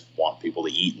just want people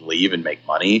to eat and leave and make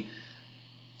money,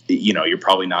 you're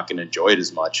probably not going to enjoy it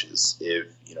as much as if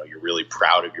you're really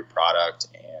proud of your product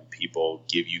and people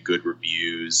give you good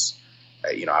reviews.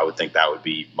 I would think that would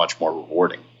be much more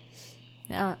rewarding.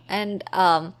 Yeah, and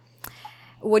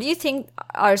what do you think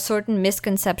are certain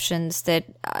misconceptions that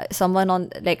someone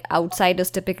on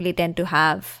outsiders typically tend to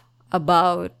have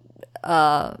about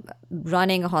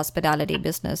running a hospitality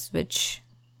business,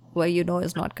 where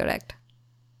is not correct?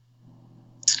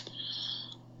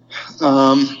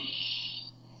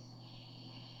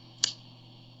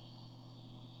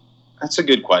 That's a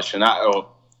good question.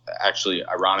 Actually,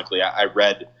 ironically, I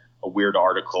read a weird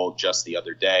article just the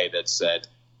other day that said,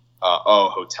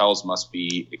 hotels must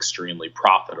be extremely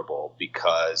profitable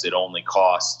because it only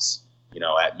costs,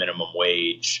 at minimum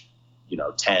wage,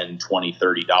 $10, $20,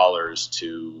 $30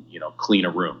 to, clean a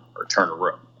room or turn a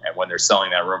room. And when they're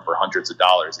selling that room for hundreds of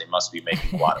dollars, they must be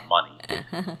making a lot of money.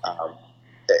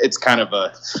 It's kind of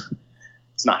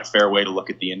it's not a fair way to look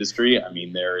at the industry. I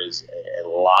mean, there is a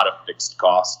lot of fixed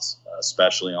costs,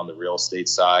 especially on the real estate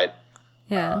side.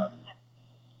 Yeah.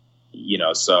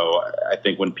 So I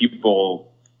think when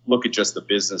people look at just the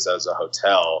business as a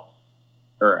hotel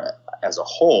or as a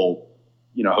whole,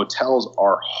 hotels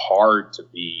are hard to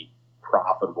be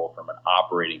profitable from an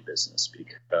operating business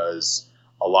because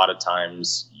a lot of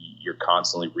times you're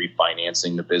constantly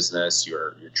refinancing the business.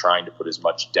 You're trying to put as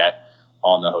much debt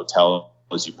on the hotel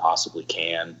as you possibly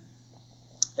can.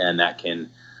 And that can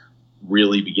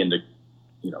really begin to,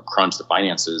 crunch the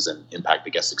finances and impact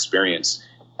the guest experience.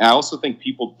 And I also think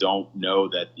people don't know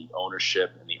that the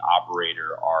ownership and the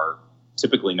operator are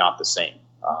typically not the same.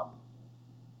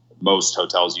 Most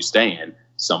hotels you stay in,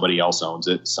 somebody else owns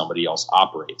it, somebody else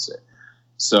operates it.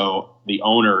 So the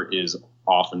owner is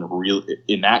often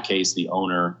in that case, the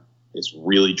owner is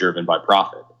really driven by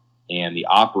profit, and the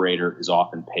operator is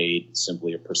often paid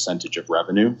simply a percentage of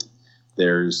revenue.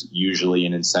 There's usually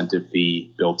an incentive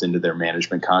fee built into their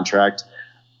management contract,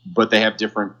 but they have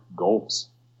different goals.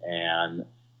 And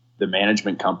the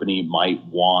management company might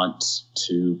want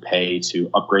to pay to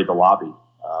upgrade the lobby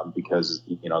because,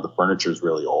 the furniture is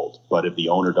really old. But if the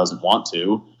owner doesn't want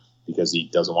to, because he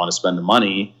doesn't want to spend the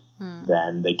money,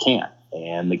 then they can't.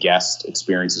 And the guest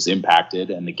experience is impacted,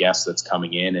 and the guest that's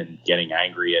coming in and getting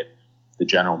angry at the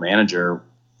general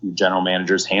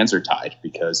manager's hands are tied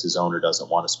because his owner doesn't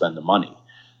want to spend the money.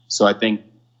 So I think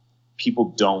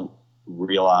people don't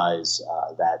realize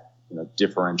that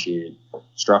differentiated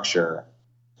structure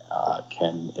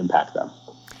can impact them.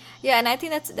 Yeah, and I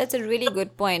think that's a really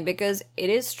good point because it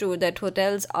is true that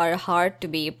hotels are hard to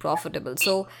be profitable.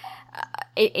 So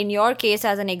in your case,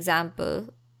 as an example,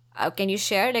 can you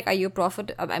share, are you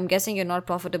I'm guessing you're not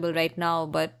profitable right now,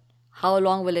 but how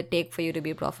long will it take for you to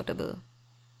be profitable?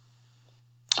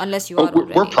 Unless you are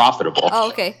already. We're profitable. Oh,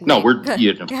 okay. No, we're,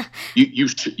 Yeah. you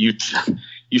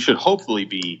should hopefully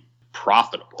be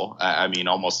profitable. I mean,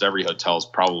 almost every hotel's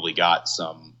probably got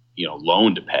some,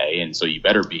 loan to pay. And so you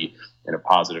better be in a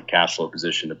positive cash flow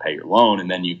position to pay your loan. And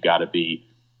then you've got to be,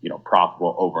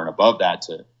 profitable over and above that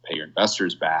to pay your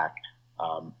investors back.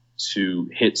 To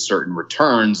hit certain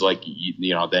returns,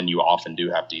 then you often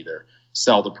do have to either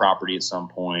sell the property at some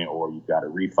point or you've got to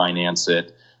refinance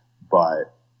it.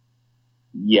 But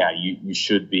yeah, you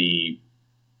should be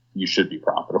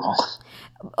profitable.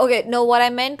 Okay, no, what I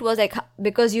meant was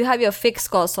because you have your fixed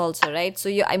costs also, right?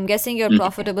 So I'm guessing you're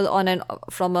profitable on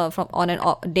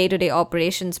a day-to-day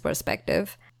operations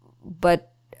perspective,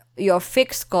 but your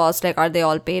fixed costs, are they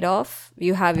all paid off?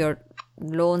 You have your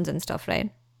loans and stuff, right?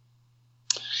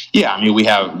 Yeah, I mean, we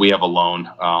have a loan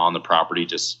on the property,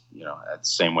 just the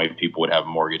same way people would have a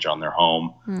mortgage on their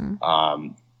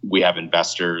home. We have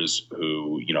investors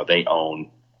who they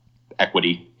own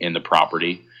equity in the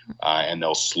property, and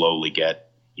they'll slowly get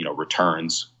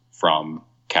returns from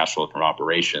cash flow from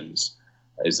operations.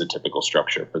 Is the typical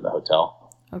structure for the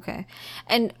hotel. Okay,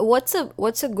 and what's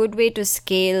a good way to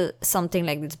scale something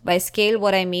like this? By scale,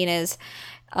 what I mean is,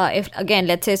 if again,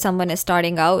 let's say someone is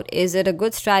starting out, is it a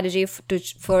good strategy to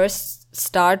first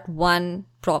start one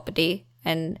property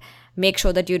and make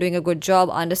sure that you're doing a good job,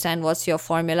 understand what's your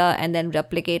formula, and then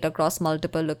replicate across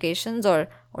multiple locations, or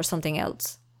something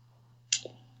else?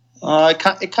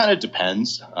 It kind of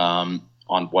depends on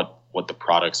what the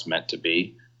product's meant to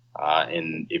be.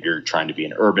 And if you're trying to be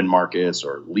in urban markets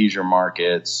or leisure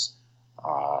markets,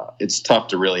 it's tough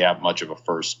to really have much of a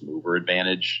first mover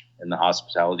advantage in the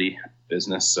hospitality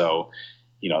business. So,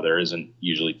 there isn't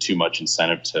usually too much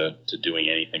incentive to doing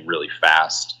anything really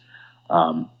fast.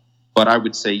 But I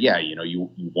would say, yeah, you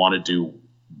want to do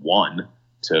one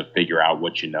to figure out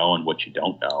what you know and what you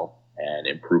don't know and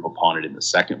improve upon it in the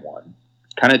second one.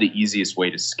 Kind of the easiest way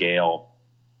to scale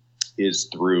is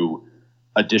through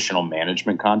additional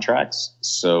management contracts.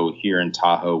 So here in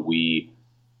Tahoe,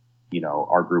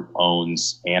 our group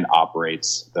owns and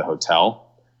operates the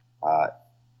hotel.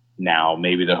 Now,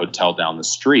 maybe the hotel down the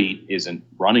street isn't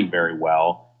running very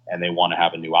well and they want to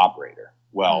have a new operator.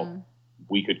 Well,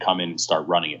 we could come in and start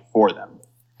running it for them.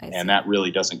 And that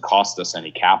really doesn't cost us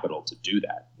any capital to do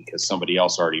that because somebody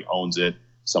else already owns it.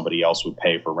 Somebody else would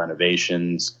pay for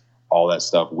renovations, all that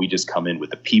stuff. We just come in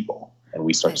with the people. and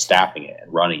we start staffing it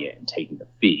and running it and taking the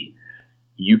fee.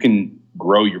 You can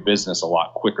grow your business a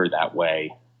lot quicker that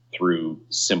way through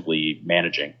simply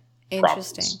managing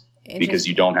properties, because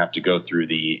you don't have to go through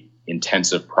the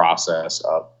intensive process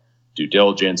of due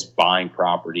diligence, buying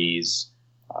properties,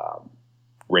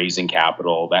 raising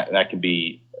capital. That can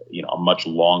be, a much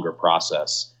longer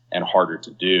process and harder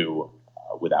to do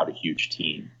without a huge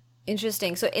team.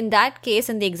 Interesting. So in that case,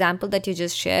 in the example that you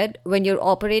just shared, when you're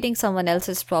operating someone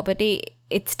else's property,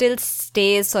 it still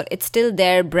stays, or it's still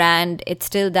their brand, it's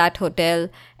still that hotel,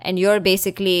 and you're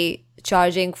basically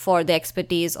charging for the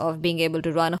expertise of being able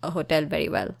to run a hotel very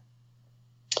well.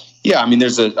 Yeah, I mean,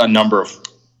 there's a number of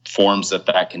forms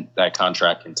that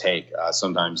contract can take.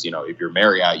 Sometimes, if you're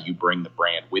Marriott, you bring the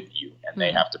brand with you, and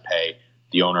they have to pay.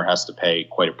 The owner has to pay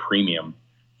quite a premium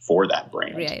for that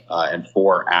brand, right. And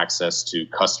for access to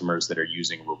customers that are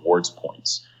using rewards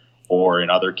points. Or in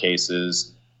other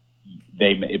cases,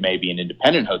 it may be an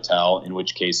independent hotel, in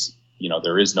which case,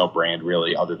 there is no brand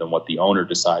really other than what the owner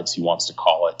decides he wants to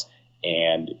call it,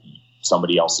 and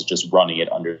somebody else is just running it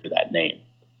under that name.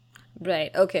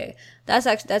 Right. Okay.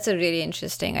 That's a really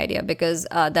interesting idea, because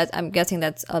I'm guessing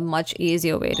that's a much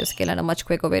easier way to scale and a much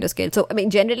quicker way to scale. So, I mean,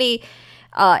 generally,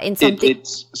 in something.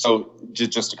 So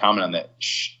just to comment on that,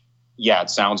 yeah, it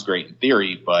sounds great in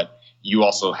theory, but you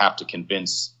also have to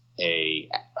convince a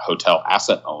hotel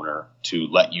asset owner to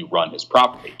let you run his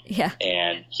property. Yeah.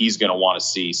 And he's going to want to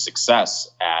see success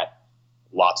at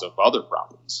lots of other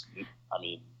properties. I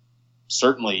mean,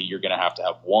 certainly you're going to have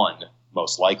one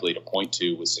most likely to point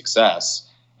to with success,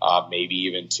 maybe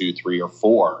even 2, 3, or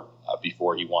 4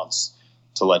 before he wants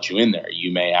to let you in there.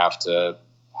 You may have to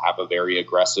have a very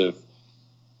aggressive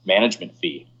management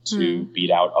fee to beat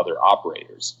out other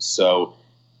operators. So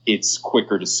it's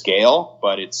quicker to scale,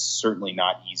 but it's certainly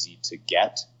not easy to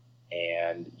get.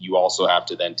 And you also have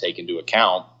to then take into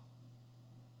account,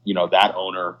 that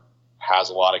owner has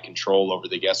a lot of control over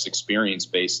the guest experience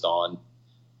based on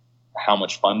how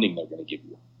much funding they're going to give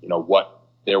you, what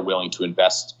they're willing to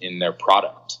invest in their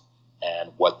product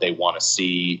and what they want to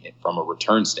see from a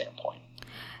return standpoint.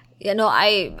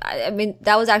 I mean,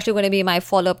 that was actually going to be my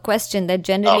follow-up question, that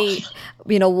generally,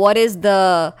 what is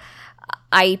the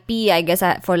IP, I guess,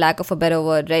 for lack of a better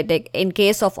word, right? Like, in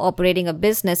case of operating a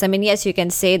business, I mean, yes, you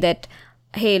can say that,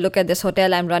 hey, look at this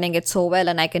hotel, I'm running it so well,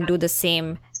 and I can do the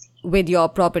same with your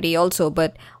property also.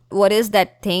 But what is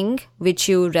that thing which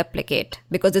you replicate?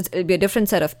 Because it'll be a different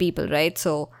set of people, right?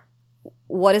 So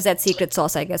what is that secret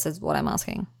sauce, I guess, is what I'm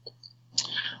asking.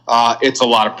 It's a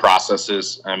lot of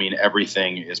processes. I mean,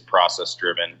 everything is process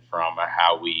driven, from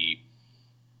how we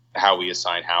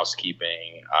assign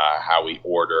housekeeping, how we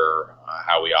order,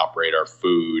 how we operate our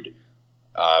food.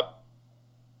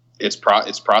 It's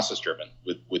process driven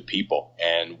with people,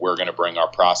 and we're going to bring our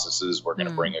processes. We're going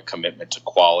to bring a commitment to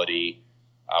quality.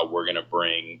 We're going to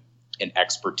bring an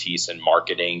expertise in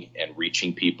marketing and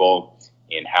reaching people,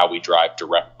 in how we drive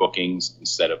direct bookings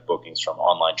instead of bookings from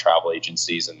online travel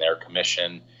agencies and their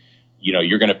commission.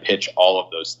 You're going to pitch all of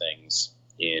those things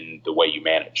in the way you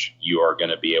manage. You are going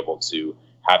to be able to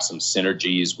have some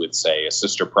synergies with, say, a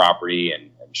sister property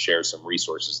and share some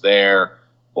resources there,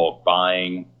 bulk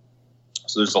buying.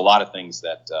 So there's a lot of things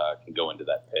that can go into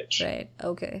that pitch. Right.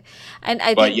 Okay.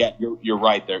 But you're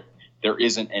right. There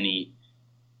isn't any.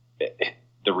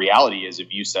 The reality is,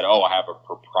 if you said, "Oh, I have a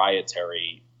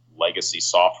proprietary legacy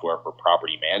software for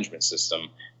property management system,"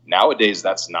 nowadays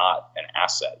that's not an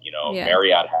asset.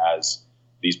 Marriott has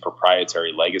these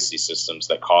proprietary legacy systems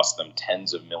that cost them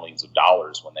tens of millions of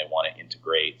dollars when they want to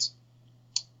integrate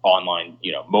online,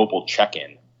 mobile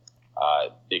check-in.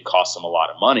 It costs them a lot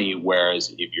of money.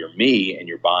 Whereas if you're me and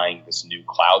you're buying this new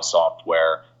cloud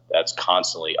software that's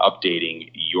constantly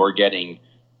updating, you're getting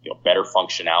better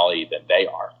functionality than they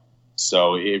are.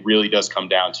 So it really does come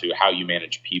down to how you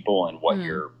manage people and what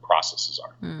your processes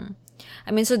are.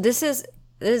 I mean, so this is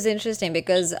interesting,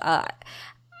 because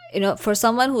for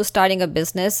someone who's starting a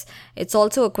business, it's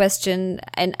also a question,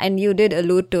 and you did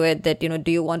allude to it, that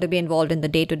do you want to be involved in the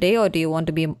day-to-day, or do you want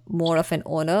to be more of an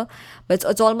owner? But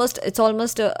it's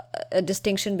almost a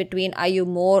distinction between, are you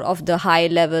more of the high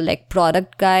level, like,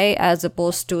 product guy, as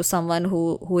opposed to someone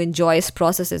who enjoys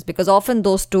processes? Because often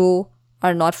those two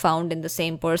are not found in the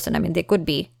same person. I mean, they could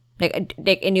be. Like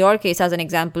in your case, as an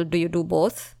example, do you do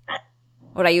both,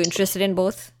 or are you interested in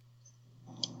both?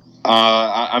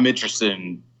 I'm interested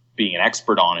in being an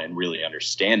expert on it and really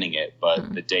understanding it,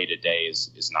 but the day-to-day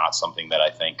is not something that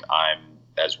I think I'm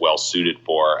as well suited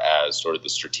for as sort of the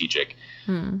strategic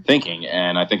thinking.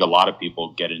 And I think a lot of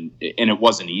people get in, and it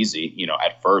wasn't easy.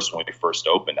 At first, when we first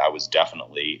opened, I was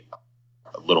definitely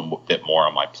a little bit more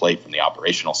on my plate from the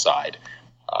operational side.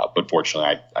 But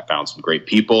fortunately, I found some great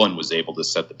people and was able to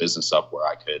set the business up where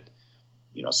I could,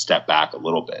 step back a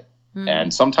little bit.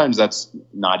 And sometimes that's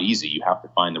not easy. You have to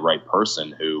find the right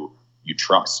person who you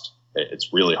trust.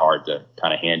 It's really hard to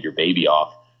kind of hand your baby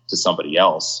off to somebody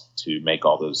else to make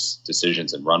all those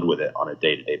decisions and run with it on a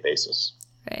day-to-day basis.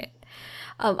 Right.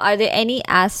 Are there any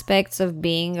aspects of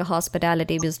being a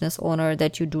hospitality business owner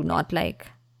that you do not like?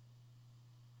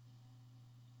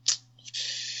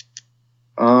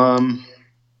 No,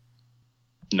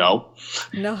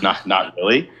 not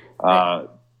really. Right.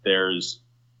 There's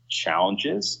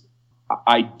challenges.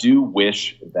 I do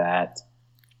wish that,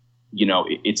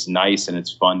 it's nice and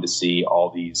it's fun to see all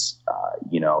these,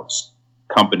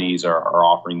 companies are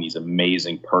offering these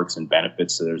amazing perks and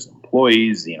benefits to their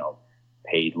employees,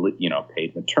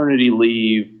 paid maternity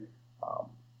leave,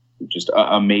 just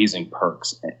amazing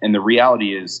perks. And the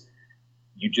reality is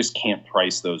you just can't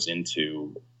price those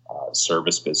into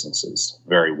service businesses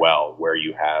very well where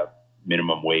you have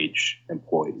minimum wage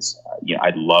employees.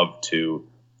 I'd love to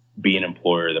be an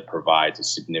employer that provides a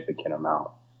significant amount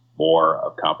more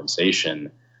of compensation,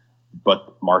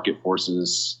 but market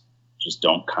forces just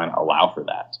don't kind of allow for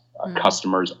that.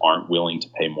 Customers aren't willing to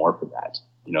pay more for that.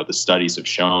 The studies have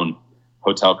shown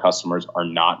hotel customers are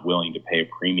not willing to pay a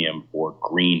premium for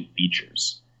green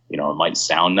features. It might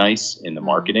sound nice in the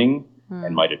marketing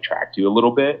and might attract you a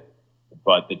little bit,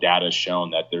 but the data has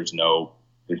shown that there's no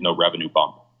revenue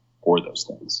bump for those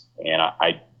things. And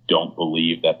I don't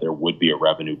believe that there would be a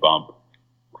revenue bump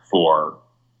for,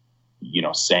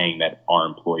 saying that our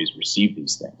employees receive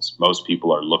these things. Most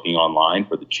people are looking online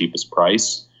for the cheapest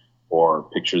price or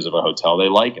pictures of a hotel they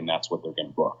like, and that's what they're going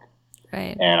to book.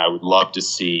 Right. And I would love to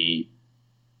see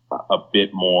a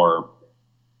bit more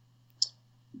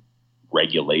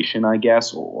regulation, I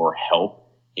guess, or help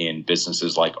in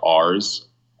businesses like ours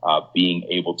being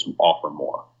able to offer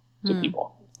more to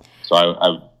people. So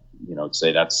I would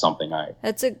say that's something I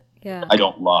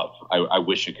don't love. I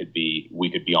wish we could be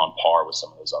on par with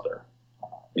some of those other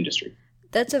industry.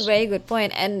 That's a very good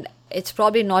point. And it's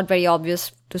probably not very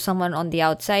obvious to someone on the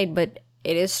outside, but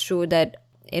it is true that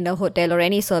in a hotel or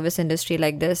any service industry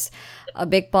like this, a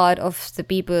big part of the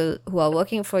people who are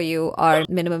working for you are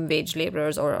minimum wage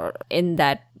laborers or in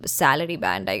that salary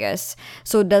band, I guess.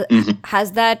 So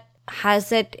was that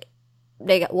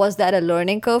a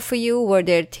learning curve for you? Were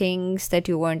there things that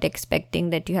you weren't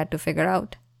expecting that you had to figure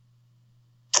out?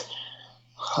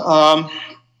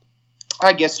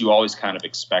 I guess you always kind of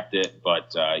expect it,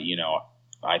 but,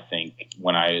 I think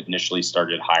when I initially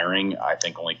started hiring, I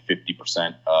think only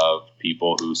 50% of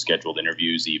people who scheduled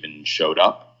interviews even showed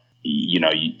up. You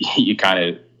kind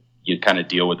of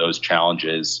deal with those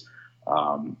challenges.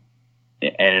 And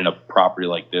in a property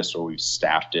like this where we've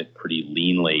staffed it pretty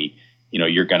leanly,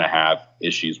 you're going to have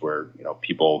issues where,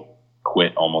 people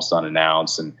quit almost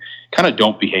unannounced and kind of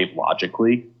don't behave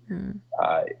logically.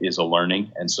 Is a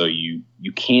learning. And so you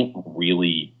can't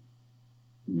really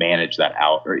manage that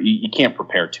out, or you can't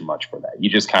prepare too much for that. You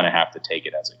just kind of have to take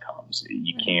it as it comes.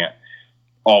 You can't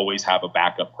always have a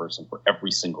backup person for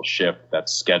every single shift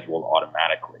that's scheduled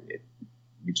automatically.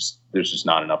 There's just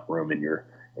not enough room in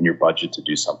your budget to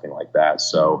do something like that.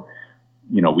 So,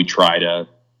 we try to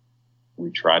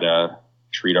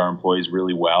treat our employees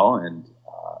really well and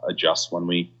adjust when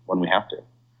we have to.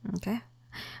 Okay.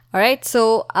 All right.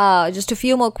 So just a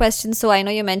few more questions. So I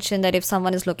know you mentioned that if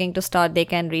someone is looking to start, they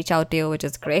can reach out to you, which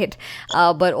is great.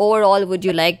 But overall, would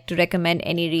you like to recommend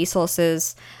any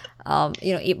resources,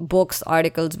 books,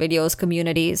 articles, videos,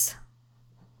 communities?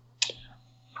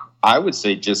 I would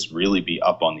say just really be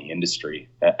up on the industry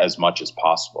as much as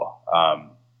possible.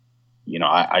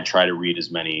 I try to read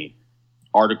as many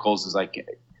articles as I can.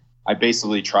 I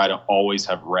basically try to always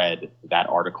have read that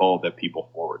article that people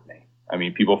forward me. I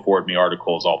mean, people forward me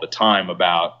articles all the time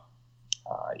about,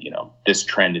 this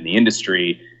trend in the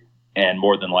industry, and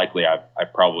more than likely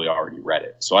I've probably already read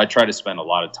it. So I try to spend a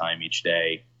lot of time each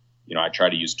day. I try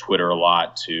to use Twitter a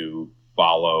lot to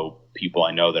follow people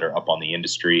I know that are up on the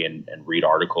industry and read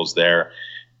articles there.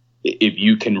 If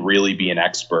you can really be an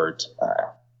expert,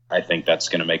 I think that's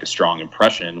going to make a strong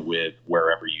impression with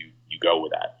wherever you go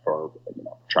with that, for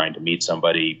trying to meet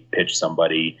somebody, pitch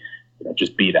somebody,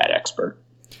 just be that expert.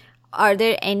 Are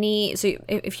there any, so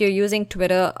if you're using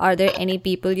Twitter, are there any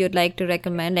people you'd like to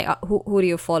recommend? Like, who do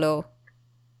you follow?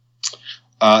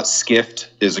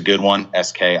 Skift is a good one,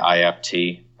 SKIFT.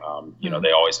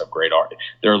 They always have great art.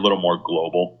 They're a little more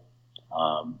global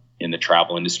in the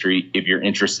travel industry. If you're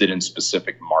interested in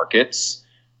specific markets,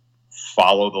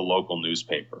 follow the local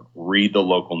newspaper. Read the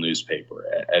local newspaper.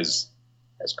 As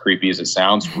creepy as it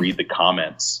sounds, read the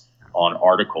comments on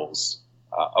articles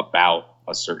about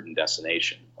a certain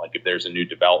destination. Like if there's a new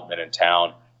development in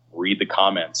town, read the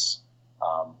comments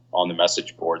on the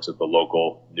message boards of the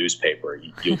local newspaper.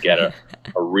 You'll get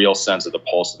a real sense of the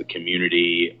pulse of the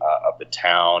community, of the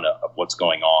town, of what's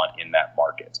going on in that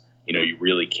market. You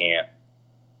really can't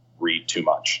read too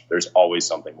much. There's always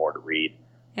something more to read.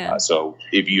 Yeah. So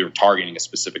if you're targeting a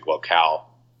specific locale,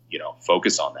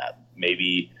 focus on that.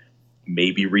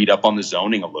 Maybe read up on the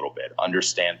zoning a little bit,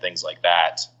 understand things like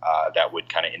that. That would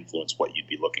kind of influence what you'd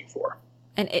be looking for.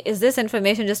 And is this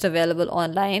information just available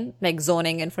online, like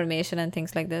zoning information and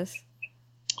things like this?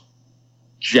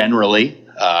 Generally,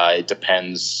 it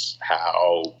depends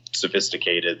how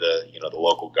sophisticated the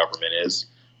local government is.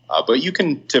 But you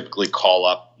can typically call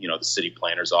up, the city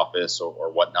planner's office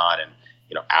or whatnot and,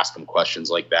 ask them questions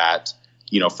like that.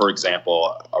 For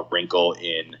example, a wrinkle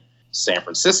in San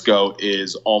Francisco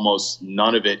is almost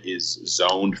none of it is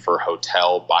zoned for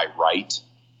hotel by right.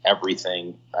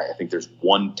 Everything, I think there's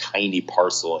one tiny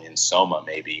parcel in Soma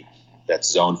maybe that's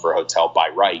zoned for hotel by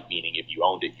right, meaning if you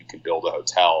owned it, you can build a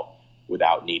hotel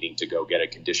without needing to go get a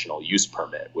conditional use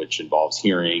permit, which involves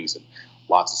hearings and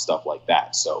lots of stuff like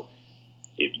that. So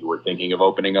if you were thinking of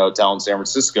opening a hotel in San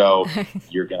Francisco,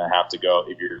 you're going to have to go,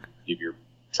 if you're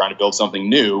trying to build something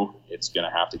new, it's going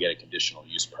to have to get a conditional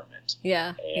use permit.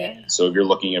 Yeah. And so if you're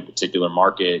looking at a particular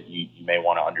market, you may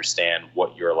want to understand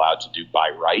what you're allowed to do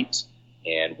by right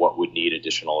and what would need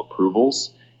additional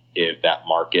approvals. If that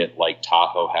market, like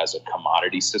Tahoe, has a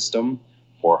commodity system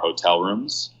for hotel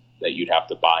rooms that you'd have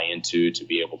to buy into to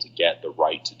be able to get the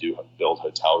right to build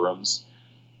hotel rooms.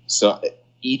 So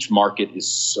each market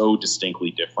is so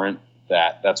distinctly different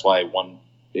that's why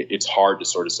it's hard to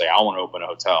sort of say, I want to open a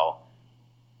hotel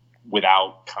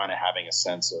without kind of having a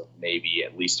sense of maybe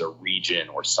at least a region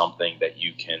or something that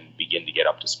you can begin to get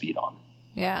up to speed on.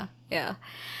 Yeah.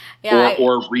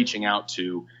 Or reaching out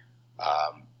to,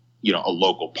 a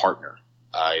local partner.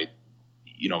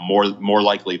 More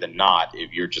likely than not,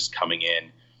 if you're just coming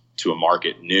in to a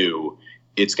market new,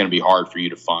 it's going to be hard for you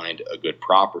to find a good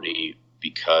property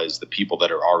because the people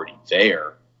that are already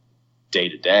there day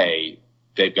to day,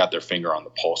 they've got their finger on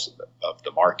the pulse of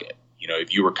the market.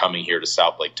 If you were coming here to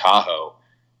South Lake Tahoe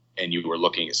and you were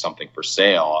looking at something for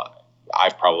sale,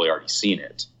 I've probably already seen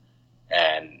it.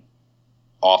 And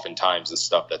oftentimes the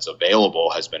stuff that's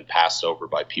available has been passed over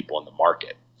by people in the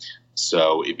market.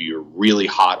 So if you're really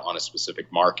hot on a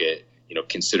specific market,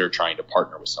 consider trying to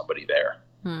partner with somebody there.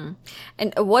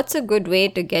 And what's a good way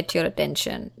to get your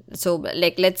attention? So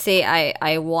like, let's say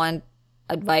I want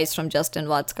advice from Justin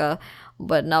Watzka,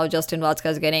 but now Justin Watzka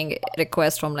is getting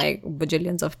requests from like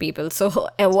bajillions of people. So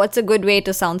what's a good way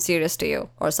to sound serious to you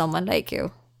or someone like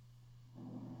you?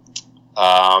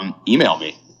 Email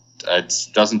me. It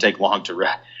doesn't take long to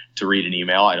read an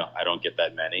email. I don't get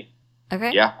that many.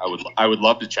 Okay. Yeah, I would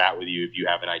love to chat with you if you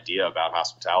have an idea about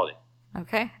hospitality.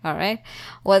 Okay. All right.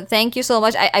 Well, thank you so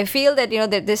much. I feel that,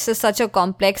 that this is such a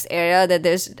complex area that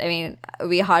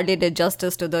we hardly did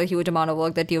justice to the huge amount of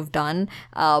work that you've done.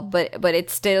 But it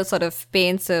still sort of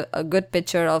paints a good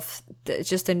picture of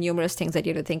just the numerous things that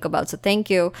you have to think about. So thank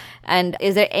you. And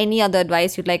is there any other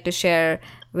advice you'd like to share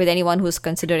with anyone who's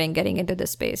considering getting into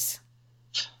this space?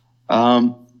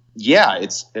 Yeah,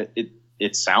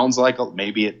 it sounds like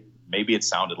maybe it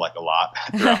sounded like a lot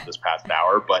throughout this past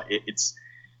hour, but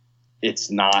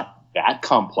it's not that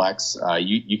complex.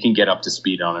 You can get up to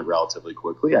speed on it relatively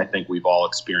quickly. I think we've all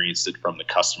experienced it from the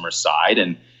customer side.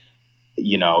 And,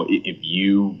 if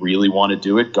you really want to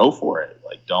do it, go for it.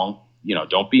 Like, don't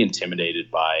be intimidated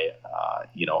by,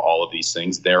 all of these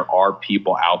things. There are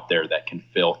people out there that can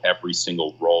fill every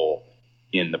single role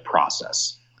in the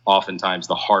process. Oftentimes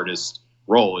the hardest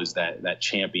role is that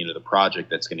champion of the project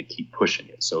that's going to keep pushing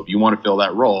it. So if you want to fill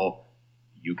that role,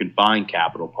 you can find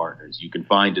capital partners, you can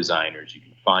find designers, you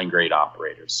can find great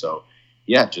operators. So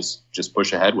yeah, just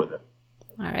push ahead with it.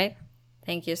 All right.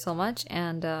 Thank you so much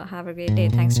and have a great day.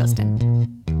 Thanks,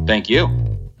 Justin. Thank you.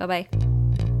 Bye-bye.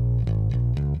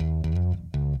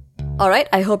 All right,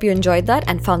 I hope you enjoyed that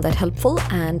and found that helpful.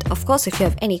 And of course, if you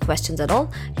have any questions at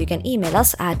all, you can email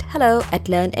us at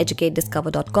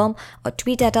hello@learneducatediscover.com or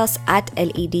tweet at us at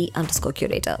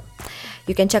 @led_curator.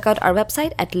 You can check out our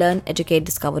website at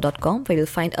learneducatediscover.com, where you'll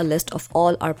find a list of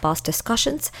all our past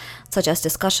discussions, such as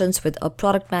discussions with a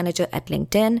product manager at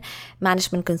LinkedIn,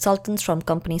 management consultants from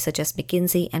companies such as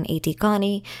McKinsey and A.T.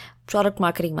 Kearney, product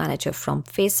marketing manager from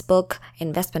Facebook,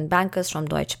 investment bankers from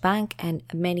Deutsche Bank, and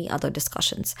many other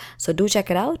discussions. So do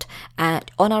check it out. And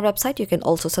on our website, you can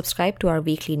also subscribe to our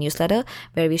weekly newsletter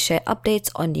where we share updates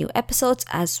on new episodes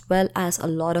as well as a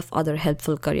lot of other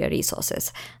helpful career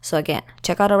resources. So again,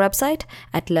 check out our website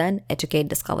at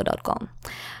learneducatediscover.com.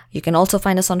 You can also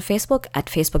find us on Facebook at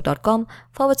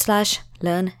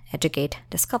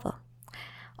facebook.com/learneducatediscover.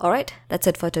 All right, that's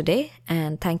it for today.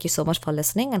 And thank you so much for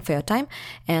listening and for your time.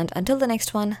 And until the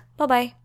next one, bye-bye.